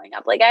here growing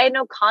up. Like I had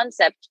no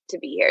concept to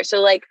be here. So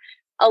like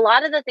a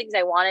lot of the things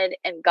I wanted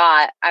and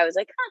got, I was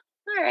like,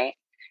 all right.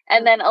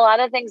 And then a lot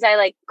of things I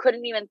like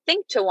couldn't even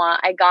think to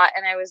want, I got,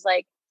 and I was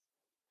like,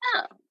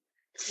 oh,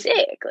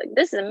 sick. Like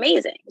this is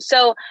amazing.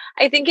 So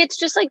I think it's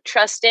just like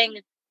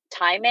trusting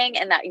timing,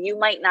 and that you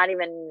might not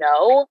even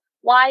know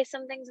why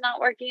something's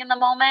not working in the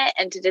moment,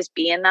 and to just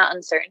be in that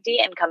uncertainty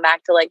and come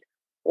back to like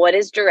what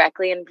is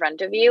directly in front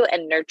of you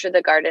and nurture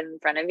the garden in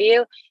front of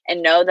you,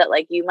 and know that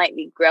like you might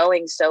be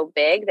growing so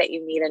big that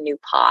you need a new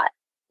pot,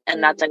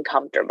 and that's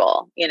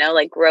uncomfortable.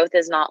 Like growth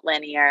is not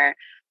linear.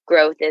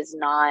 Growth is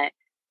not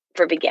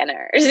for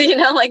beginners,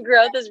 like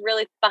growth is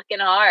really fucking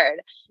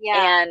hard.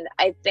 Yeah. And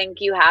I think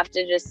you have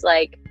to just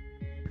like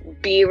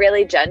be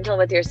really gentle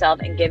with yourself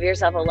and give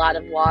yourself a lot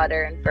of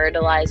water and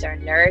fertilizer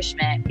and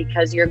nourishment,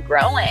 because you're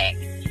growing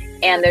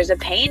and there's a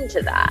pain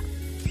to that.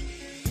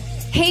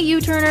 Hey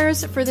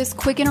U-Turners, for this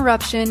quick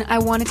interruption, I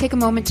want to take a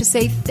moment to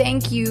say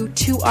thank you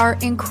to our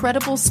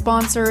incredible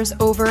sponsors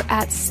over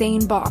at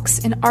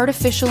SaneBox, an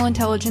artificial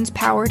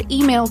intelligence-powered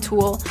email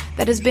tool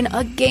that has been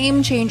a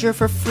game changer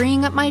for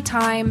freeing up my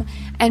time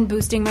and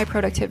boosting my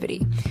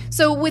productivity.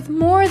 So with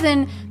more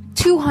than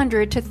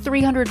 200 to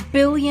 300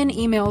 billion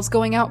emails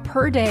going out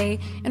per day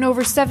and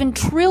over 7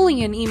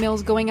 trillion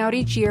emails going out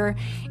each year,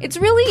 it's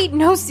really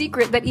no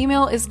secret that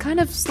email is kind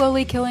of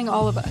slowly killing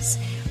all of us.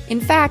 In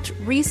fact,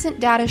 recent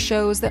data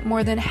shows that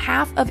more than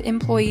half of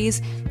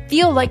employees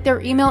feel like their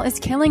email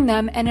is killing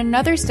them, and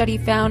another study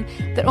found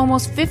that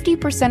almost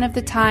 50% of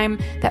the time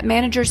that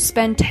managers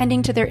spend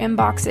tending to their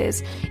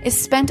inboxes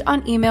is spent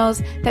on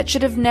emails that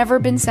should have never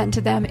been sent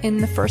to them in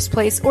the first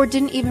place or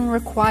didn't even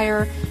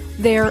require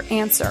their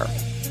answer.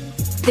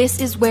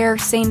 This is where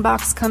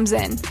SaneBox comes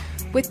in.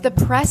 With the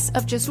press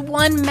of just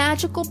one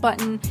magical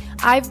button,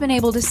 I've been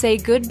able to say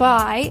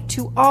goodbye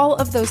to all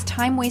of those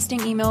time-wasting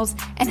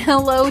emails and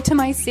hello to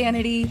my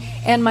sanity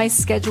and my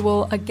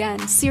schedule again.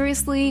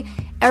 Seriously,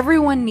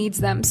 everyone needs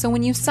them. So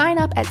when you sign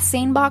up at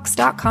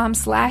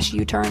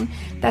sanebox.com/U-turn,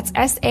 that's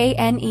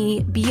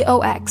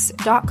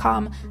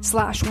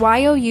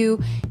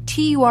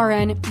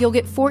sanebox.com/YOUTURN, you'll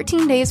get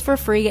 14 days for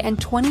free and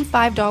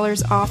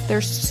 $25 off their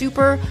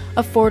super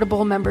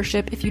affordable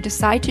membership if you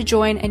decide to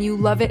join and you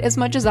love it as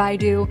much as I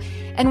do.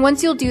 And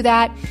once you'll do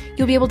that,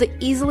 you'll be able to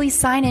easily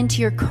sign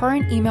into your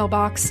current email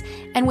box,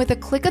 and with a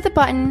click of the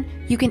button,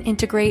 you can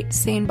integrate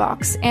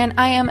SaneBox. And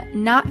I am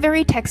not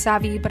very tech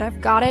savvy, but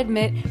I've got to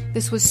admit,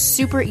 this was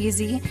super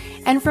easy.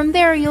 And from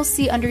there, you'll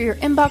see under your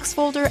inbox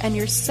folder and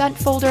your sent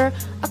folder,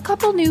 a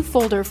couple new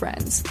folder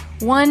friends.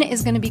 One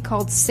is going to be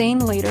called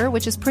Sane Later,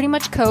 which is pretty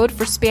much code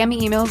for spammy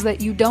emails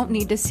that you don't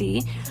need to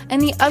see. And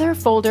the other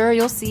folder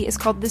you'll see is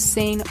called the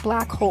Sane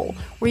Black Hole,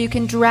 where you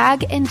can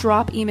drag and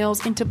drop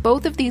emails into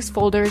both of these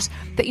folders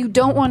that you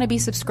don't want to be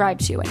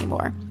subscribed to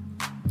anymore.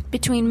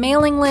 Between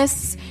mailing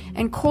lists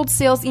and cold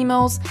sales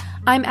emails,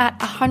 I'm at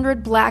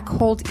 100 black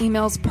hole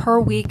emails per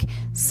week,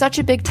 such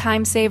a big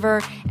time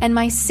saver, and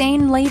my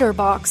Sane Later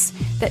box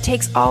that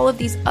takes all of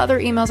these other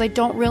emails I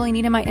don't really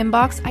need in my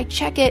inbox. I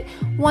check it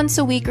once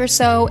a week or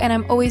so, and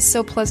I'm always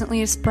so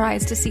pleasantly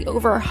surprised to see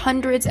over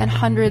hundreds and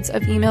hundreds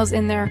of emails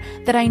in there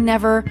that I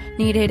never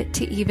needed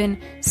to even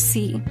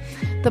see.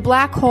 The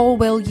black hole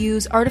will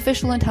use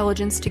artificial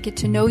intelligence to get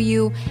to know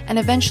you and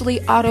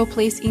eventually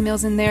auto-place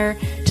emails in there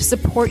to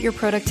support your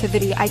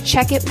productivity. I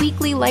check it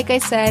weekly, like I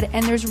said,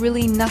 and there's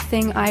really nothing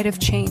I'd have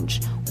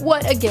changed.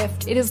 What a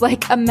gift. It is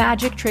like a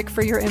magic trick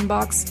for your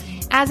inbox.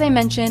 As I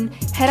mentioned,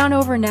 head on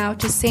over now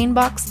to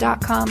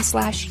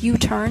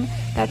sanebox.com/U-turn.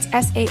 That's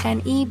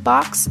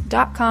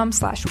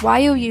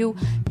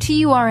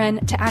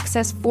sanebox.com/YOUTURN to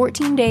access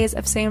 14 days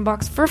of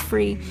SaneBox for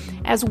free,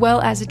 as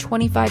well as a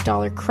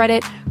 $25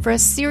 credit for a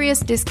serious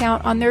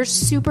discount on their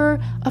super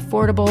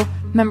affordable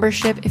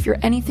membership. If you're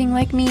anything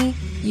like me,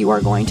 you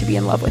are going to be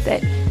in love with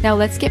it. Now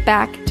let's get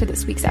back to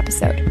this week's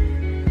episode.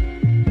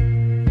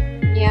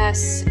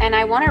 Yes, and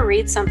I want to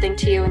read something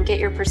to you and get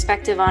your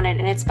perspective on it,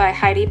 and it's by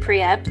Heidi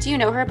Priebe. Do you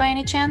know her by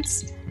any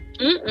chance?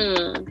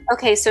 Mm-mm.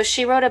 Okay, so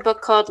she wrote a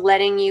book called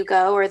Letting You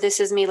Go, or This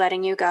Is Me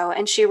Letting You Go,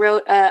 and she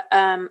wrote a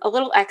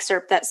little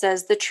excerpt that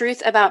says, "The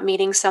truth about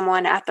meeting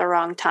someone at the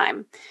wrong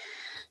time."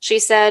 She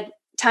said,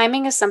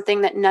 Timing is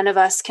something that none of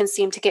us can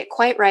seem to get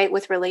quite right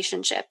with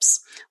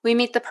relationships. We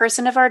meet the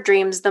person of our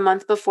dreams the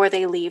month before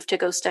they leave to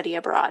go study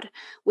abroad.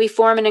 We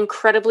form an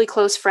incredibly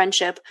close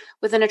friendship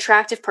with an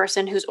attractive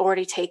person who's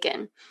already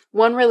taken.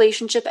 One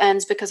relationship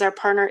ends because our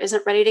partner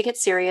isn't ready to get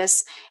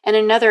serious, and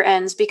another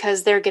ends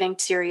because they're getting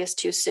serious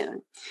too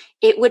soon.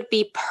 It would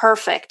be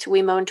perfect,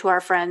 we moan to our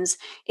friends,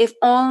 if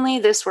only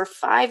this were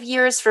 5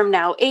 years from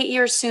now, 8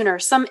 years sooner,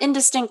 some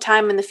indistinct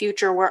time in the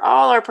future where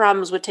all our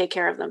problems would take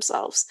care of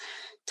themselves.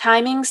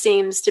 Timing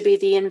seems to be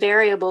the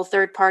invariable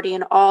third party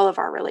in all of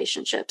our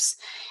relationships,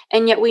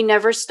 and yet we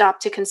never stop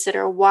to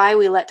consider why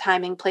we let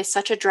timing play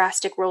such a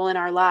drastic role in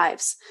our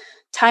lives.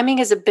 Timing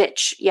is a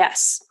bitch,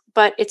 yes,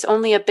 but it's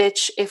only a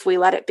bitch if we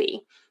let it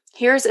be.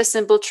 Here's a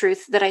simple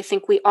truth that I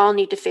think we all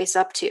need to face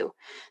up to.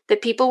 The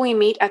people we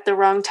meet at the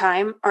wrong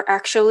time are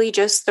actually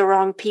just the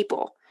wrong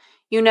people.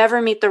 You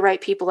never meet the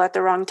right people at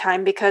the wrong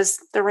time because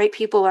the right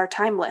people are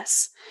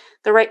timeless.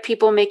 The right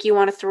people make you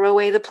want to throw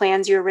away the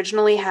plans you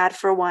originally had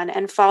for one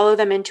and follow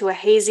them into a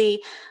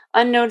hazy,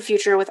 unknown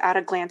future without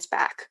a glance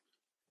back.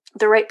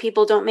 The right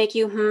people don't make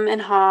you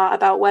and ha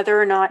about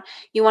whether or not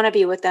you want to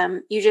be with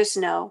them. You just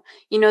know.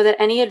 You know that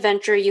any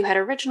adventure you had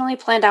originally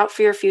planned out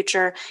for your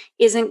future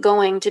isn't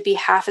going to be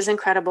half as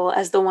incredible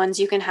as the ones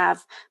you can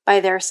have by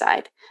their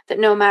side. That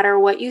no matter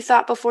what you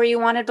thought before you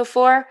wanted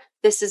before,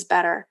 this is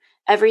better.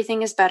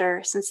 Everything is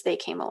better since they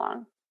came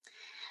along.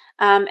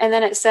 And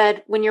then it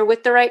said, when you're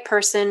with the right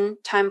person,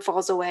 time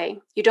falls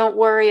away. You don't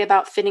worry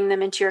about fitting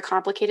them into your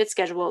complicated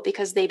schedule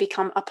because they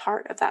become a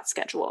part of that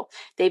schedule.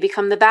 They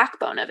become the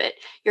backbone of it.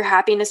 Your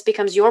happiness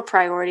becomes your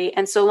priority.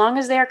 And so long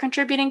as they are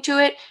contributing to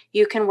it,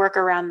 you can work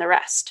around the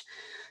rest.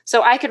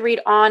 So I could read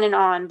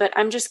on, but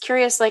I'm just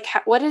curious, like,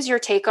 what is your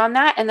take on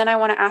that? And then I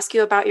want to ask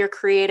you about your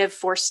creative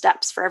 4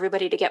 steps for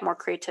everybody to get more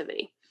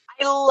creativity.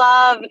 I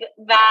loved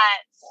that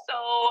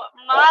so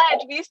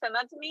much. Will you send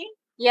that to me?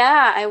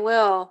 Yeah, I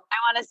will. I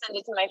want to send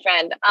it to my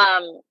friend.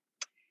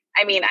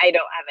 I mean, I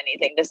don't have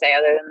anything to say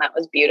other than that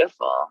was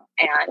beautiful.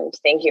 And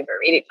thank you for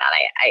reading that.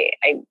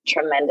 I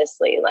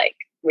tremendously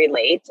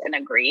relate and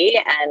agree.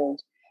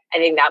 And I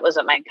think that was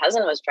what my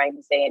cousin was trying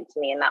to say to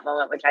me in that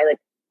moment, which I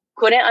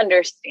couldn't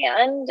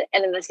understand.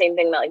 And then the same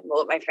thing that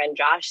what my friend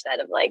Josh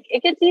said of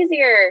it gets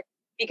easier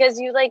because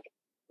you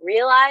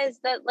realize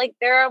that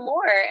there are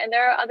more and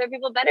there are other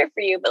people better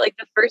for you. But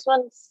the first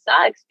one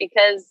sucks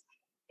because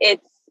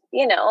it's,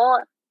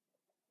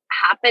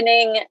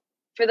 happening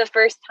for the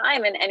first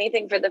time, and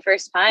anything for the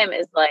first time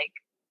is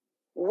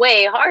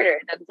way harder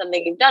than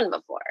something you've done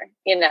before,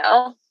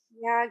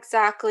 Yeah,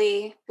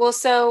 exactly. Well,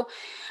 so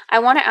I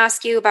want to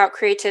ask you about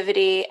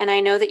creativity, and I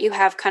know that you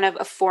have kind of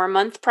a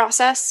 4-month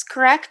process,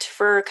 correct?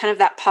 For kind of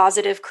that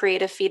positive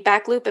creative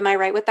feedback loop. Am I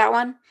right with that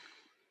one?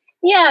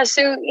 Yeah.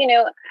 So,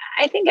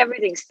 I think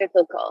everything's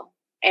cyclical,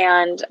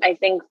 and I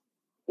think,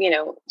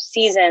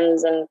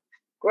 seasons and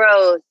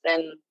growth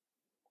and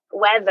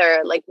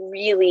weather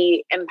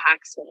really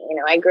impacts me.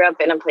 I grew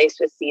up in a place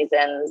with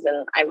seasons,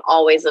 and I've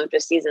always lived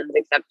with seasons,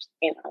 except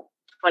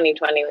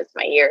 2020 was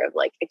my year of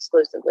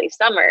exclusively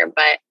summer.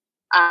 But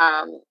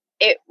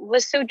it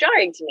was so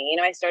jarring to me.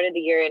 I started the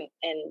year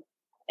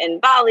in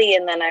Bali,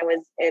 and then I was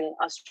in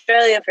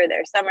Australia for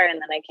their summer,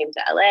 and then I came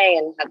to LA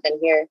and have been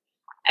here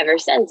ever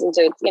since. And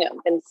so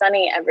it's been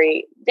sunny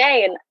every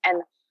day,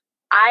 and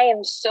I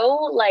am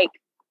so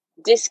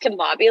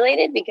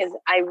discombobulated because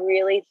I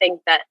really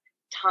think that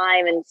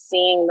time and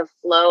seeing the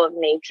flow of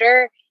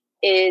nature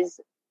is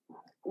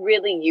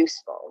really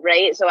useful,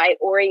 right? So I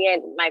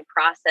orient my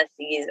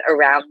processes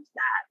around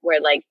that, where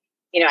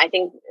I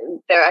think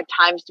there are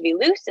times to be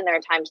loose and there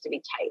are times to be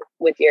tight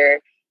with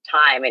your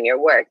time and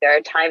your work. There are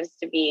times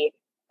to be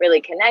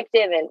really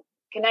connected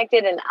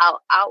and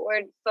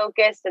outward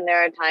focused, and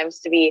there are times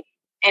to be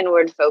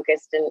inward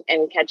focused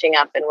and catching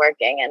up and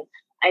working. And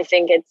I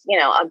think it's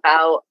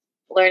about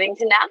learning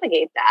to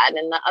navigate that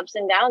and the ups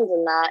and downs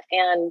in that.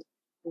 And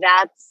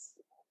that's,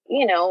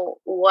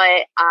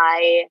 what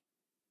I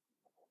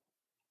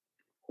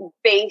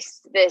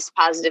base this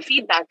positive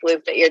feedback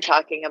loop that you're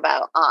talking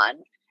about on.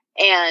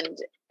 And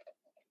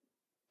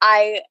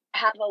I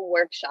have a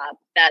workshop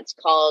that's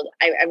called,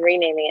 I'm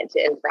renaming it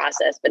to In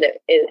Process, but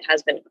it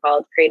has been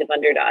called Creative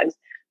Underdogs,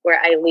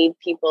 where I lead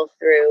people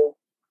through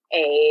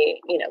a,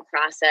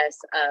 process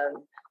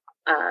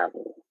of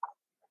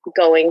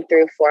going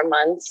through 4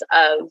 months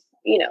of,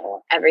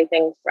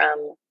 everything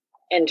from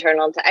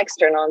internal to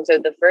external. And so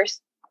the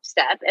first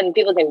step, and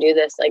people can do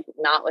this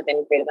not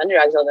within Creative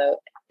Underdogs, although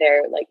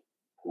they're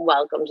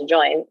welcome to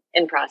join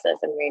In Process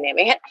and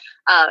renaming it.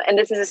 And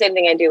this is the same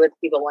thing I do with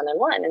people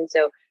one-on-one. And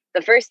so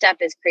the first step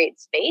is create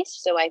space.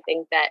 So I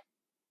think that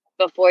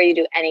before you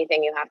do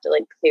anything, you have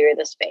to clear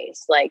the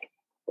space,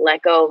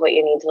 let go of what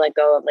you need to let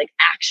go of,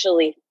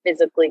 actually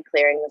physically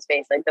clearing the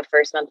space. The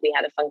first month we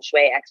had a feng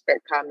shui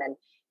expert come and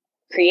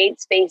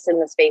create space in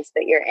the space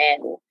that you're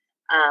in.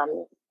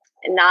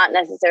 Not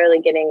necessarily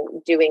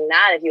doing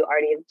that if you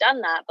already have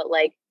done that, but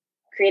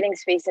creating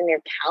space in your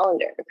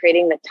calendar,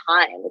 creating the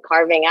time,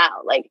 carving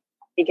out,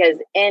 because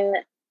in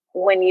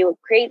when you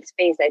create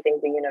space, I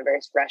think the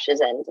universe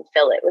rushes in to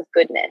fill it with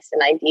goodness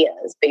and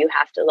ideas, but you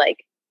have to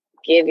like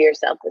give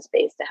yourself the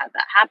space to have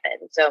that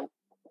happen. So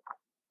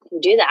you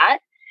do that.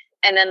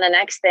 And then the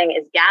next thing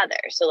is gather.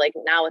 So like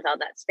now with all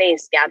that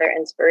space, gather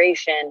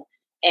inspiration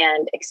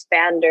and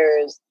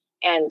expanders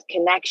and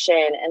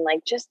connection and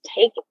like just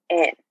take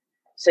in.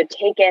 So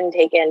take in,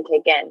 take in,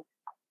 take in.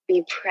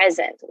 Be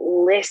present,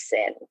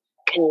 listen,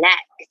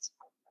 connect.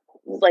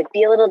 Like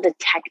be a little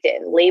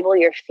detective, label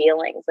your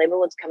feelings, label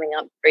what's coming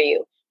up for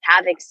you,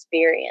 have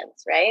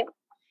experience, right?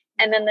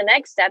 And then the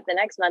next step, the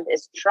next month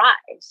is try.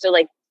 So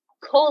like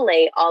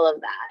collate all of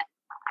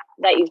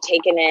that you've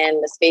taken in,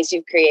 the space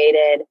you've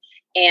created,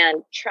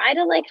 and try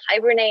to like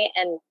hibernate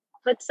and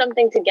put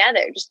something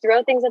together. Just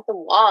throw things at the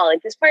wall.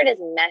 Like this part is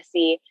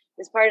messy.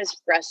 This part is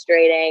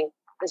frustrating.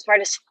 This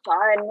part is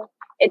fun.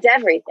 It's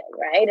everything,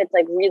 right? It's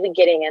like really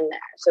getting in there.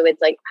 So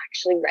it's like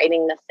actually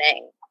writing the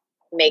thing,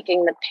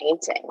 making the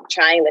painting,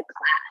 trying the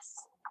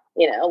class.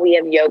 You know, we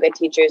have yoga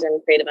teachers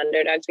and creative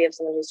underdogs. We have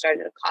someone who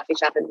started a coffee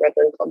shop in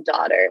Brooklyn called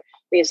Daughter.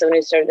 We have someone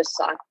who started a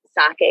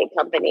sake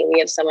company. We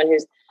have someone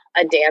who's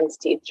a dance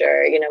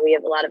teacher. You know, we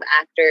have a lot of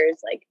actors.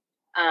 Like,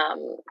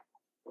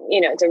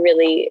 you know, it's a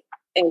really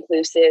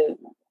inclusive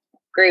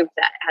group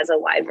that has a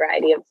wide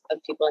variety of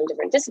people in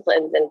different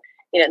disciplines. And,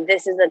 you know,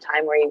 this is the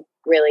time where you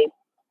really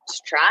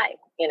try,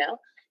 you know.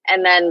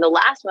 And then the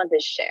last month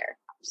is share.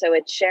 So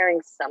it's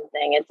sharing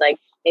something. It's like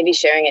maybe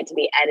sharing it to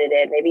be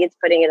edited. Maybe it's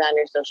putting it on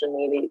your social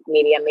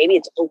media. Maybe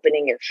it's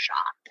opening your shop,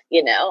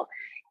 you know.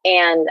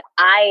 And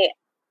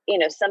you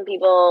know, some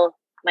people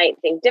might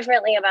think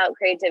differently about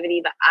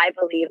creativity, but I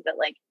believe that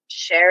like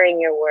sharing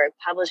your work,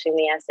 publishing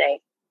the essay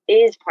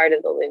is part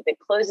of the loop. It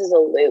closes a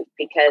loop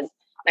because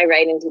my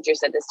writing teacher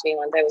said this to me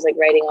once. I was like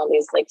writing all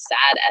these like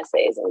sad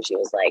essays and she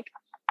was like,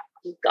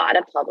 you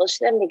gotta publish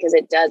them because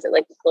it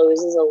like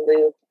closes a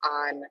loop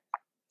on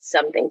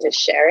something to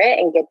share it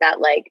and get that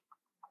like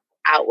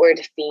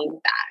outward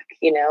feedback,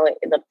 you know,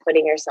 the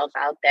putting yourself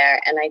out there.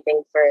 And I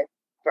think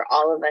for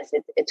all of us,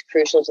 it's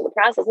crucial to the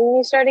process. And then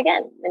you start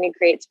again, then you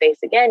create space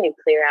again, you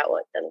clear out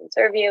what doesn't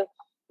serve you,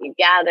 you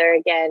gather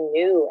again,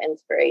 new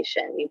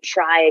inspiration, you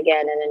try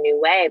again in a new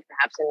way,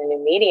 perhaps in a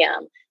new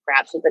medium,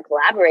 perhaps with a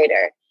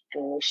collaborator,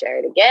 and then you share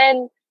it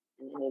again,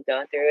 and then you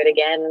go through it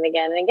again and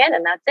again and again,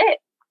 and that's it.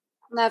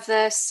 Love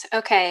this.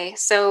 Okay.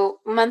 So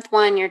month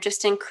one, you're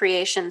just in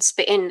creation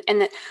space,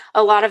 and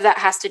a lot of that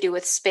has to do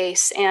with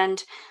space.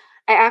 And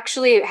I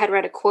actually had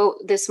read a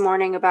quote this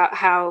morning about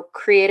how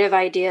creative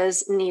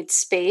ideas need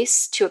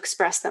space to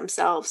express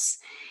themselves.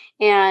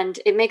 And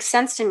it makes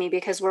sense to me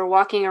because we're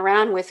walking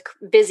around with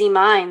busy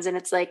minds. And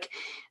it's like,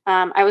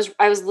 I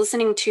was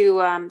listening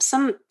to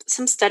some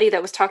study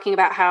that was talking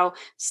about how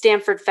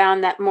Stanford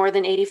found that more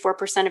than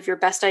 84% of your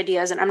best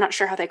ideas, and I'm not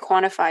sure how they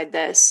quantified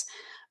this,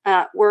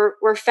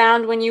 were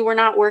found when you were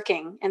not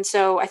working. And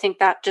so I think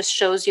that just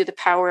shows you the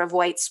power of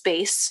white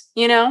space,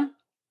 you know?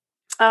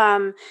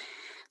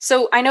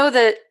 So I know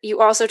that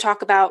you also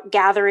talk about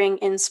gathering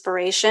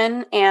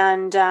inspiration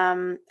and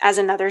as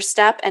another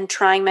step, and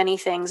trying many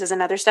things as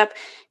another step.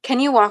 Can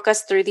you walk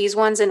us through these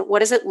ones and what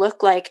does it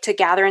look like to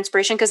gather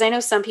inspiration? Because I know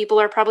some people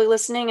are probably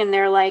listening and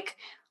they're like,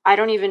 I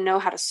don't even know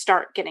how to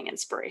start getting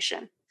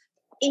inspiration.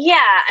 Yeah,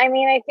 I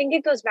mean, I think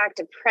it goes back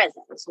to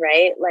presence,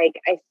 right? Like,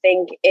 I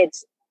think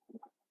it's,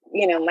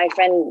 you know, my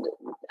friend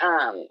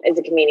is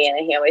a comedian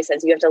and he always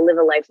says you have to live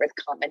a life worth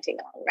commenting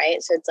on,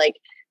 right? So it's like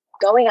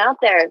going out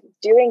there,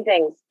 doing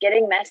things,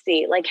 getting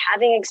messy, like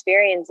having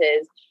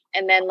experiences,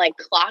 and then like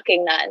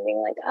clocking that and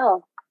being like,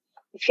 oh,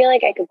 I feel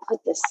like I could put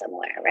this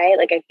somewhere, right?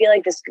 Like, I feel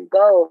like this could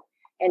go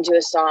into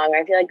a song, or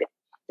I feel like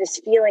this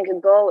feeling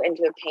could go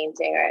into a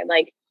painting, or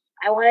like,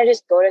 I want to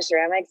just go to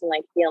ceramics and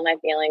like feel my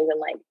feelings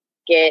and like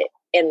get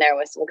in there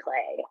with some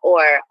clay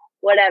or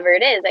whatever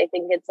it is. I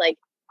think it's like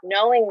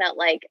knowing that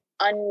like,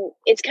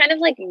 it's kind of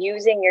like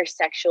using your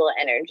sexual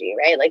energy,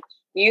 right? Like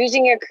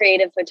using your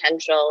creative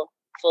potential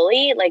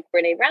fully, like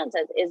Brene Brown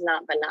says, is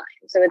not benign.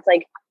 So it's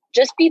like,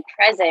 just be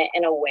present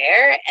and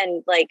aware,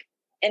 and like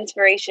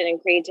inspiration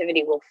and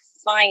creativity will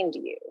find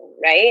you,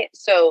 right?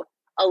 So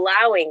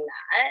allowing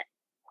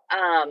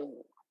that,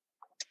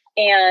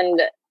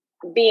 and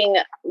being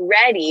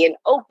ready and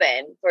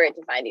open for it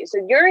to find you.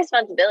 So your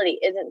responsibility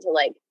isn't to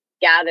like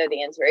gather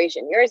the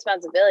inspiration. Your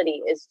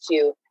responsibility is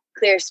to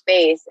clear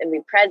space and be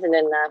present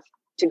enough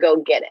to go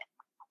get it,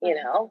 you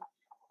know?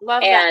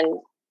 Love that.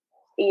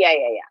 Yeah.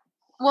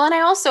 Well, and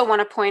I also want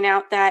to point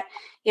out that,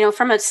 you know,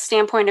 from a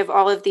standpoint of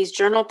all of these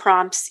journal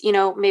prompts, you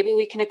know, maybe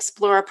we can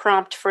explore a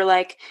prompt for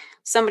like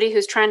somebody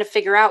who's trying to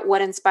figure out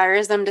what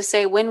inspires them to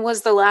say, when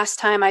was the last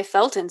time I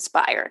felt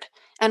inspired?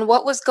 And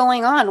what was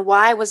going on?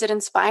 Why was it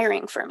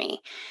inspiring for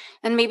me?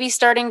 And maybe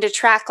starting to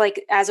track,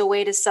 like as a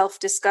way to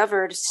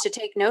self-discover, to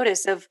take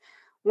notice of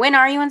when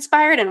are you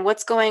inspired and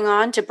what's going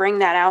on, to bring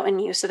that out in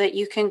you so that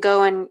you can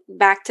go and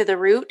back to the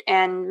root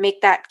and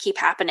make that keep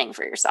happening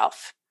for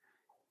yourself.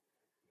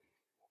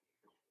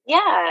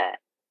 Yeah,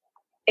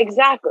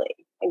 exactly.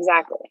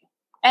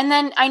 And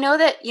then I know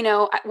that,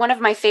 one of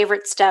my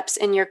favorite steps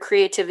in your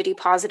creativity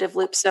positive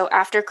loop. So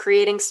after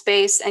creating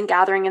space and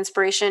gathering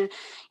inspiration,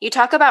 you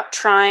talk about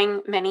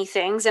trying many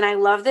things. And I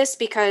love this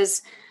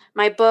because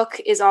my book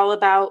is all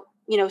about,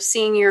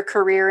 seeing your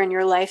career and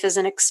your life as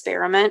an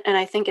experiment. And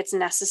I think it's a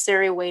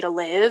necessary way to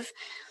live.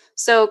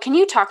 So can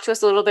you talk to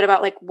us a little bit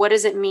about what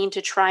does it mean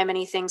to try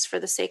many things for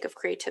the sake of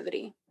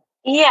creativity?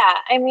 Yeah.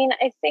 I mean,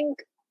 I think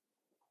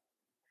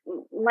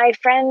my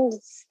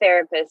friend's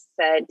therapist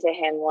said to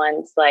him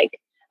once,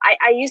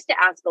 I used to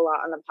ask a lot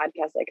on the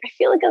podcast, I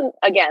feel like,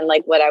 again,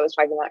 like what I was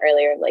talking about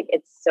earlier,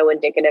 it's so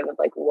indicative of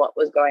what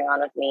was going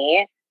on with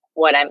me,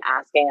 what I'm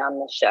asking on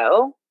the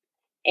show.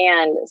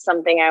 And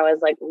something I was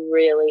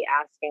really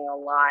asking a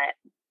lot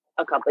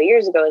a couple of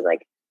years ago is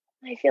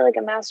I feel like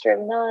a master of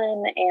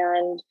none.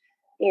 And,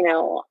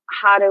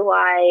 how do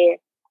I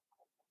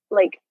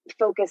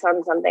focus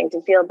on something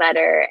to feel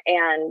better?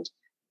 And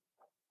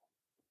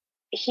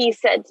he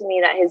said to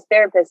me that his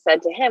therapist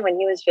said to him when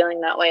he was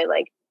feeling that way,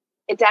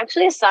 it's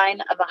actually a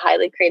sign of a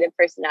highly creative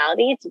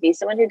personality to be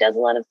someone who does a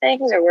lot of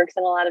things or works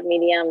in a lot of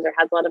mediums or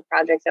has a lot of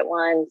projects at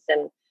once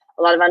and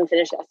a lot of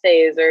unfinished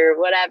essays or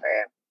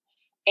whatever.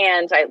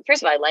 And so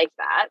first of all, I like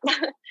that.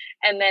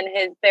 And then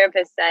his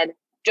therapist said,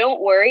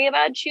 don't worry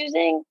about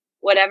choosing.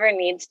 Whatever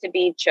needs to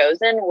be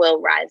chosen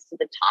will rise to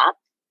the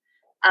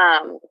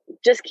top.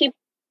 Just keep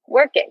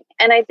working.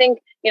 And I think,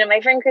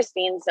 my friend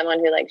Christine's someone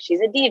who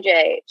she's a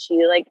DJ. She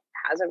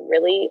has a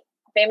really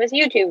famous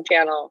YouTube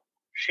channel.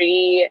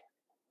 She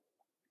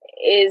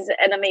is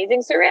an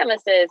amazing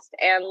ceramicist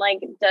and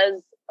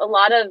does a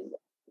lot of,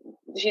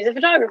 she's a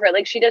photographer.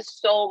 She does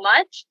so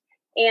much.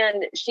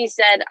 And she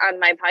said on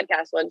my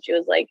podcast once, she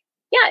was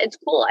yeah, it's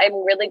cool.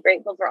 I'm really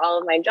grateful for all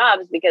of my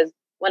jobs because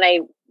when I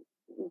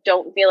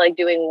don't feel like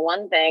doing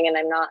one thing and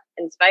I'm not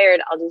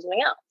inspired, I'll do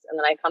something else. And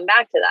then I come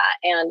back to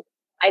that. And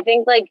I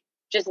think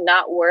just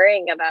not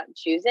worrying about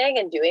choosing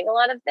and doing a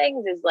lot of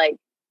things is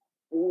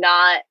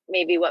not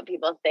maybe what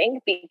people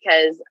think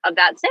because of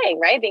that saying,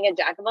 right? Being a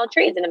jack of all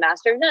trades and a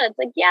master of none.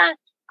 It's yeah,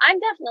 I'm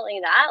definitely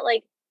that.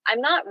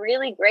 I'm not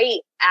really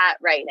great at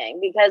writing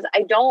because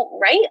I don't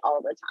write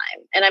all the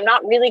time. And I'm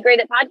not really great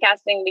at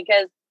podcasting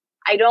because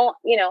I don't,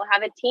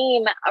 have a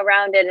team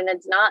around it and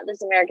it's not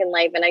This American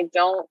Life. And I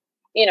don't,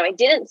 I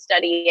didn't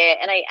study it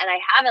and I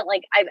haven't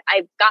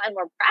I've gotten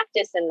more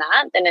practice in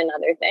that than in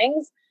other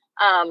things.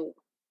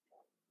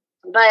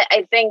 But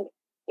I think,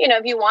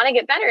 if you want to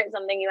get better at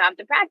something, you have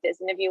to practice.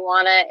 And if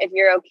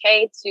you're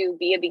okay to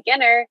be a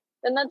beginner,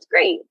 then that's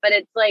great. But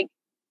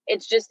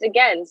it's just,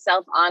 again,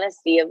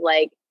 self-honesty of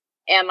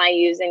am I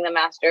using the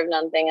master of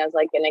none thing as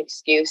an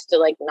excuse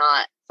to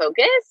not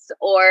focus?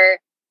 Or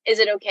is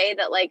it okay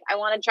that I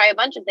want to try a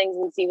bunch of things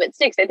and see what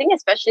sticks? I think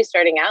especially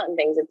starting out in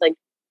things, it's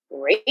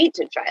great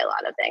to try a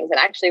lot of things and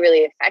actually really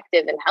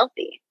effective and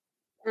healthy.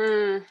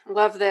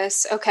 Love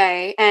this.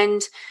 Okay.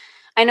 And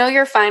I know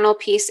your final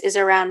piece is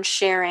around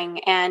sharing,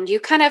 and you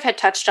kind of had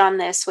touched on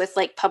this with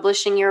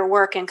publishing your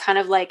work and kind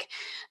of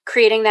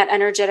creating that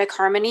energetic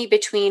harmony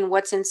between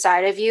what's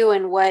inside of you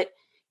and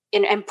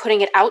and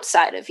putting it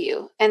outside of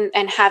you and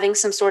having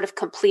some sort of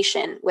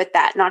completion with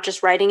that, not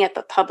just writing it,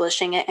 but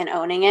publishing it and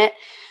owning it.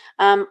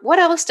 What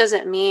else does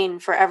it mean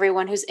for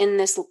everyone who's in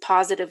this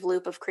positive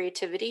loop of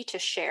creativity to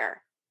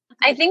share?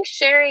 I think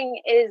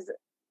sharing is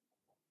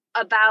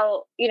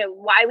about,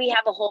 why we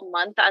have a whole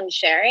month on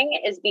sharing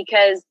is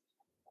because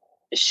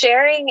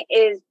sharing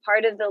is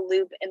part of the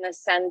loop in the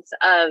sense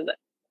of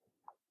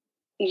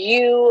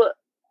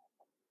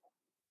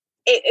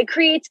it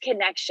creates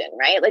connection,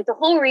 right? The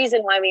whole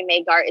reason why we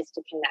make art is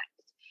to connect,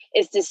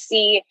 is to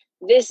see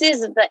this is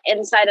the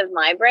inside of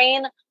my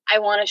brain. I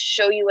want to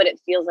show you what it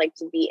feels like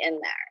to be in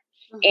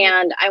there. Mm-hmm.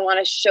 And I want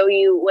to show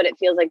you what it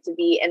feels like to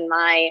be in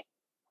my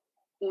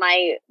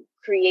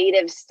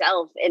creative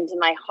self, into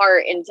my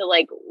heart, into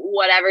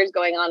whatever's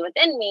going on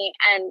within me.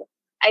 And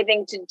I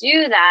think to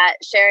do that,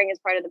 sharing is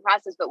part of the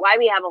process. But why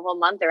we have a whole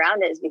month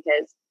around it is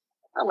because,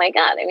 oh my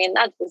God, I mean,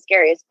 that's the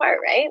scariest part,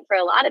 right? For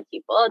a lot of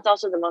people, it's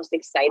also the most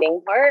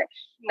exciting part,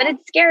 but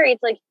it's scary.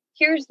 It's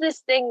here's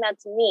this thing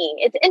that's me.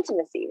 It's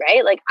intimacy,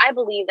 right? I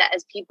believe that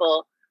as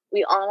people,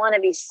 we all want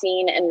to be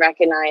seen and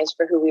recognized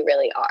for who we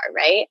really are,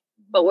 right?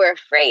 Mm-hmm. But we're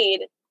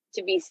afraid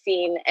to be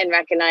seen and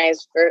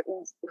recognized for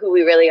who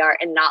we really are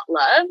and not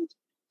loved.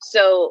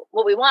 So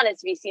what we want is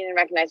to be seen and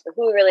recognized for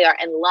who we really are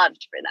and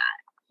loved for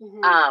that.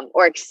 Mm-hmm.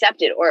 Or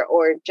accepted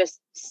or just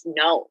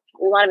known.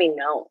 We want to be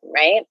known,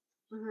 right?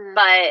 Mm-hmm.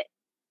 But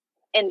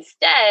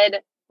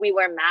instead, we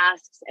wear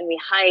masks and we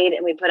hide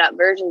and we put out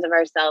versions of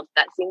ourselves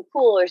that seem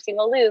cool or seem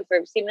aloof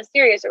or seem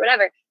mysterious or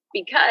whatever,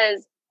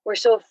 because we're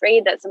so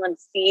afraid that someone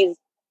sees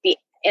the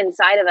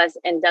inside of us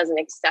and doesn't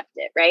accept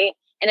it, right?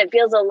 And it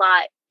feels a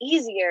lot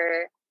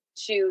easier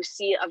to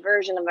see a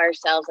version of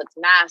ourselves that's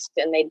masked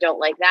and they don't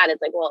like that.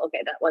 It's well,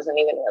 okay, that wasn't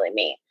even really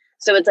me.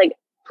 So it's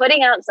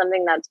putting out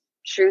something that's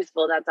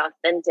truthful, that's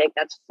authentic,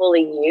 that's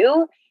fully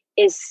you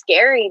is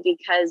scary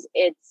because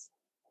it's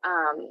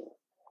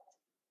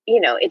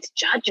it's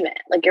judgment.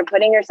 You're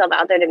putting yourself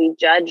out there to be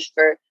judged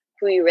for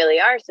who you really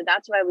are. So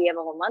that's why we have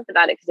a whole month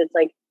about it, because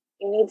it's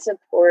you need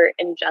support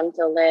and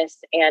gentleness,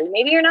 and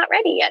maybe you're not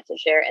ready yet to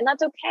share, and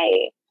that's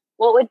okay.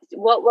 What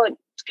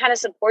kind of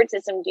support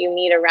system do you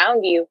need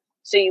around you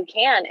so you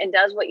can, and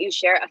does what you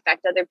share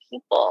affect other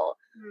people?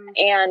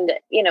 And,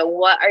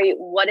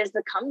 what is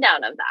the come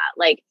down of that?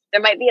 Like,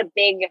 there might be a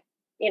big,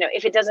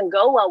 if it doesn't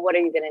go well, what are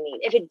you going to need?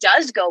 If it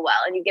does go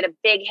well and you get a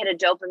big hit of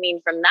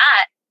dopamine from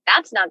that,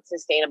 that's not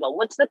sustainable.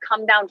 What's the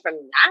come down from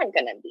that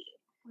going to be?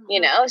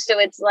 So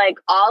it's like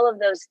all of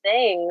those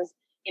things.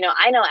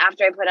 I know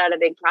after I put out a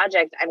big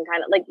project, I'm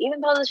kind of like,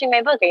 even publishing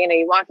my book,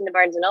 you walk into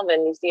Barnes and Noble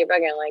and you see your book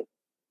and you're like,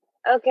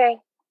 okay,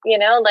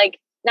 like,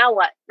 now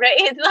what? Right?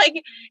 It's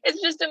like,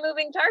 it's just a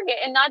moving target,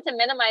 and not to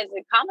minimize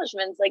the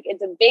accomplishments. Like,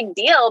 it's a big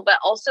deal, but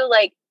also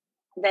like,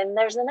 then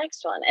there's the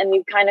next one. And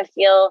you kind of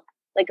feel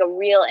like a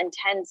real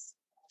intense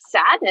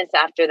sadness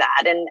after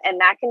that. And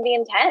that can be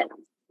intense.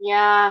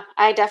 Yeah,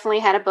 I definitely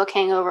had a book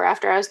hangover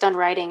after I was done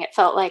writing. It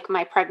felt like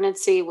my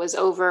pregnancy was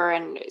over,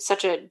 and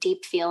such a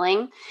deep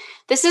feeling.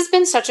 This has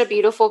been such a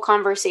beautiful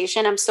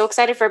conversation. I'm so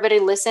excited for everybody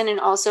to listen,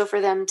 and also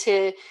for them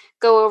to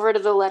go over to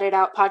the Let It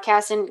Out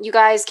podcast. And you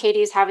guys,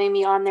 Katie's having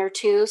me on there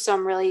too, so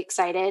I'm really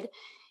excited.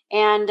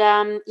 And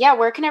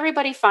where can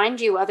everybody find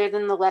you other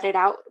than the Let It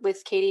Out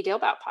with Katie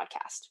Dalebout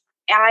podcast?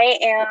 I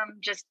am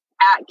just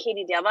at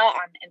Katie Dalebout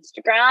on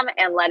Instagram,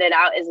 and Let It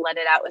Out is Let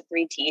It Out with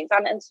 3 T's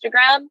on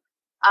Instagram.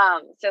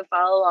 So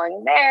follow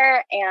along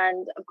there,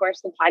 and of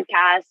course the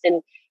podcast.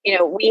 And,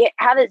 we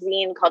have a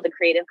zine called The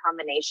Creative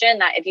Combination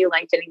that if you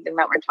liked anything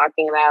that we're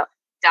talking about,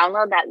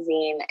 download that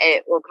zine.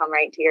 It will come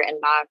right to your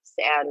inbox,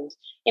 and,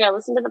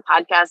 listen to the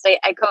podcast.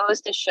 I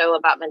co-host a show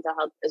about mental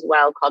health as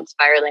well called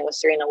Spiraling with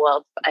Serena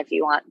Wolf. If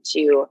you want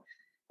to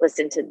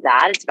listen to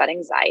that, it's about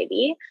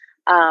anxiety.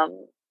 I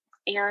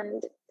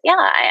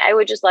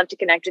would just love to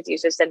connect with you.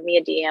 So send me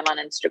a DM on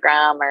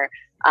Instagram, or,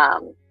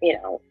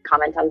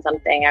 comment on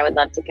something. I would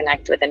love to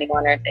connect with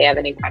anyone, or if they have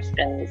any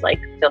questions, like,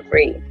 feel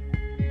free.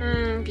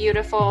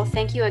 Beautiful.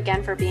 Thank you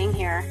again for being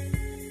here.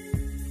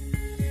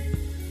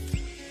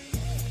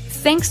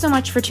 Thanks so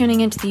much for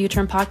tuning into the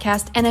U-Turn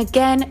podcast. And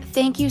again,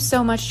 thank you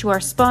so much to our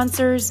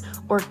sponsors,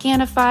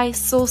 Organifi,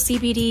 Soul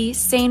CBD,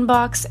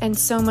 SaneBox, and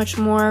so much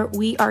more.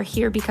 We are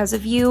here because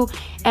of you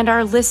and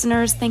our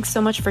listeners. Thanks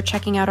so much for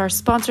checking out our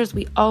sponsors.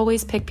 We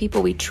always pick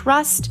people we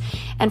trust,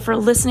 and for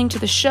listening to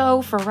the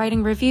show, for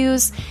writing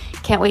reviews.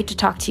 Can't wait to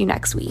talk to you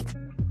next week.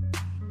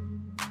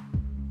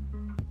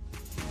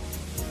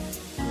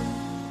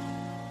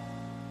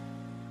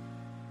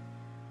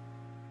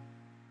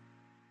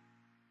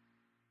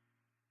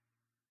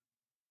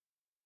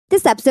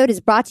 This episode is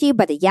brought to you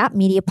by the Yap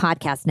Media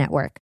Podcast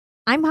Network.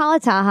 I'm Hala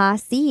Taha,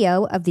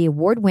 CEO of the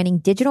award-winning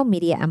digital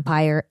media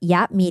empire,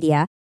 Yap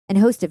Media, and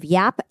host of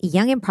Yap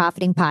Young and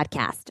Profiting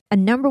Podcast, a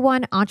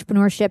 #1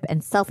 entrepreneurship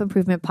and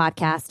self-improvement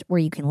podcast where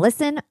you can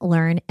listen,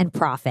 learn, and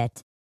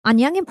profit. On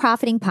Young and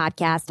Profiting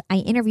Podcast, I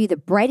interview the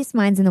brightest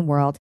minds in the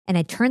world, and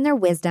I turn their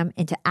wisdom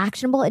into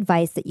actionable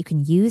advice that you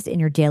can use in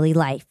your daily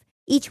life.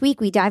 Each week,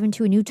 we dive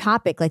into a new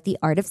topic like the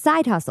art of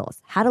side hustles,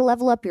 how to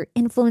level up your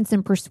influence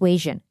and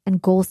persuasion,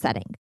 and goal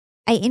setting.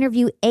 I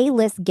interview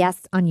A-list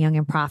guests on Young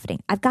and Profiting.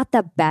 I've got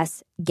the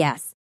best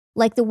guests,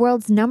 like the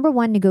world's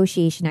 #1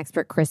 negotiation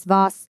expert, Chris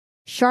Voss,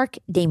 Shark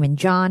Damon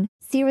John,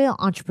 serial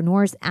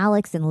entrepreneurs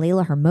Alex and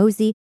Layla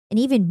Hermosi, and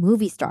even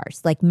movie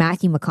stars like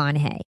Matthew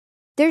McConaughey.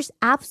 There's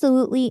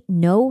absolutely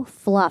no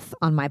fluff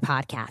on my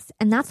podcast,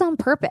 and that's on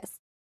purpose.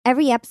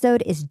 Every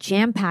episode is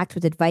jam-packed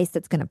with advice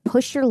that's going to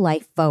push your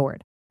life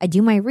forward. I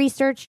do my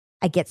research,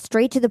 I get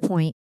straight to the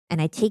point,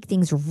 and I take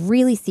things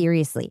really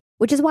seriously,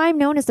 which is why I'm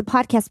known as the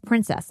podcast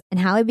princess, and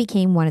how I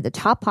became one of the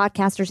top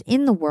podcasters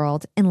in the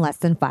world in less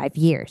than 5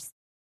 years.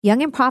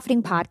 Young and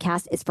Profiting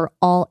Podcast is for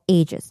all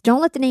ages.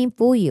 Don't let the name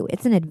fool you.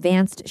 It's an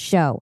advanced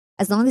show.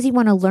 As long as you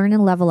want to learn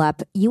and level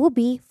up, you will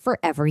be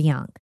forever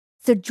young.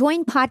 So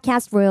join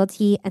Podcast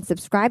Royalty and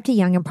subscribe to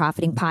Young and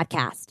Profiting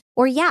Podcast,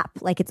 or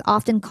YAP, like it's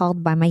often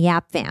called by my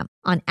YAP fam,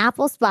 on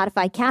Apple,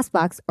 Spotify,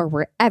 CastBox, or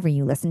wherever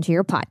you listen to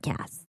your podcasts.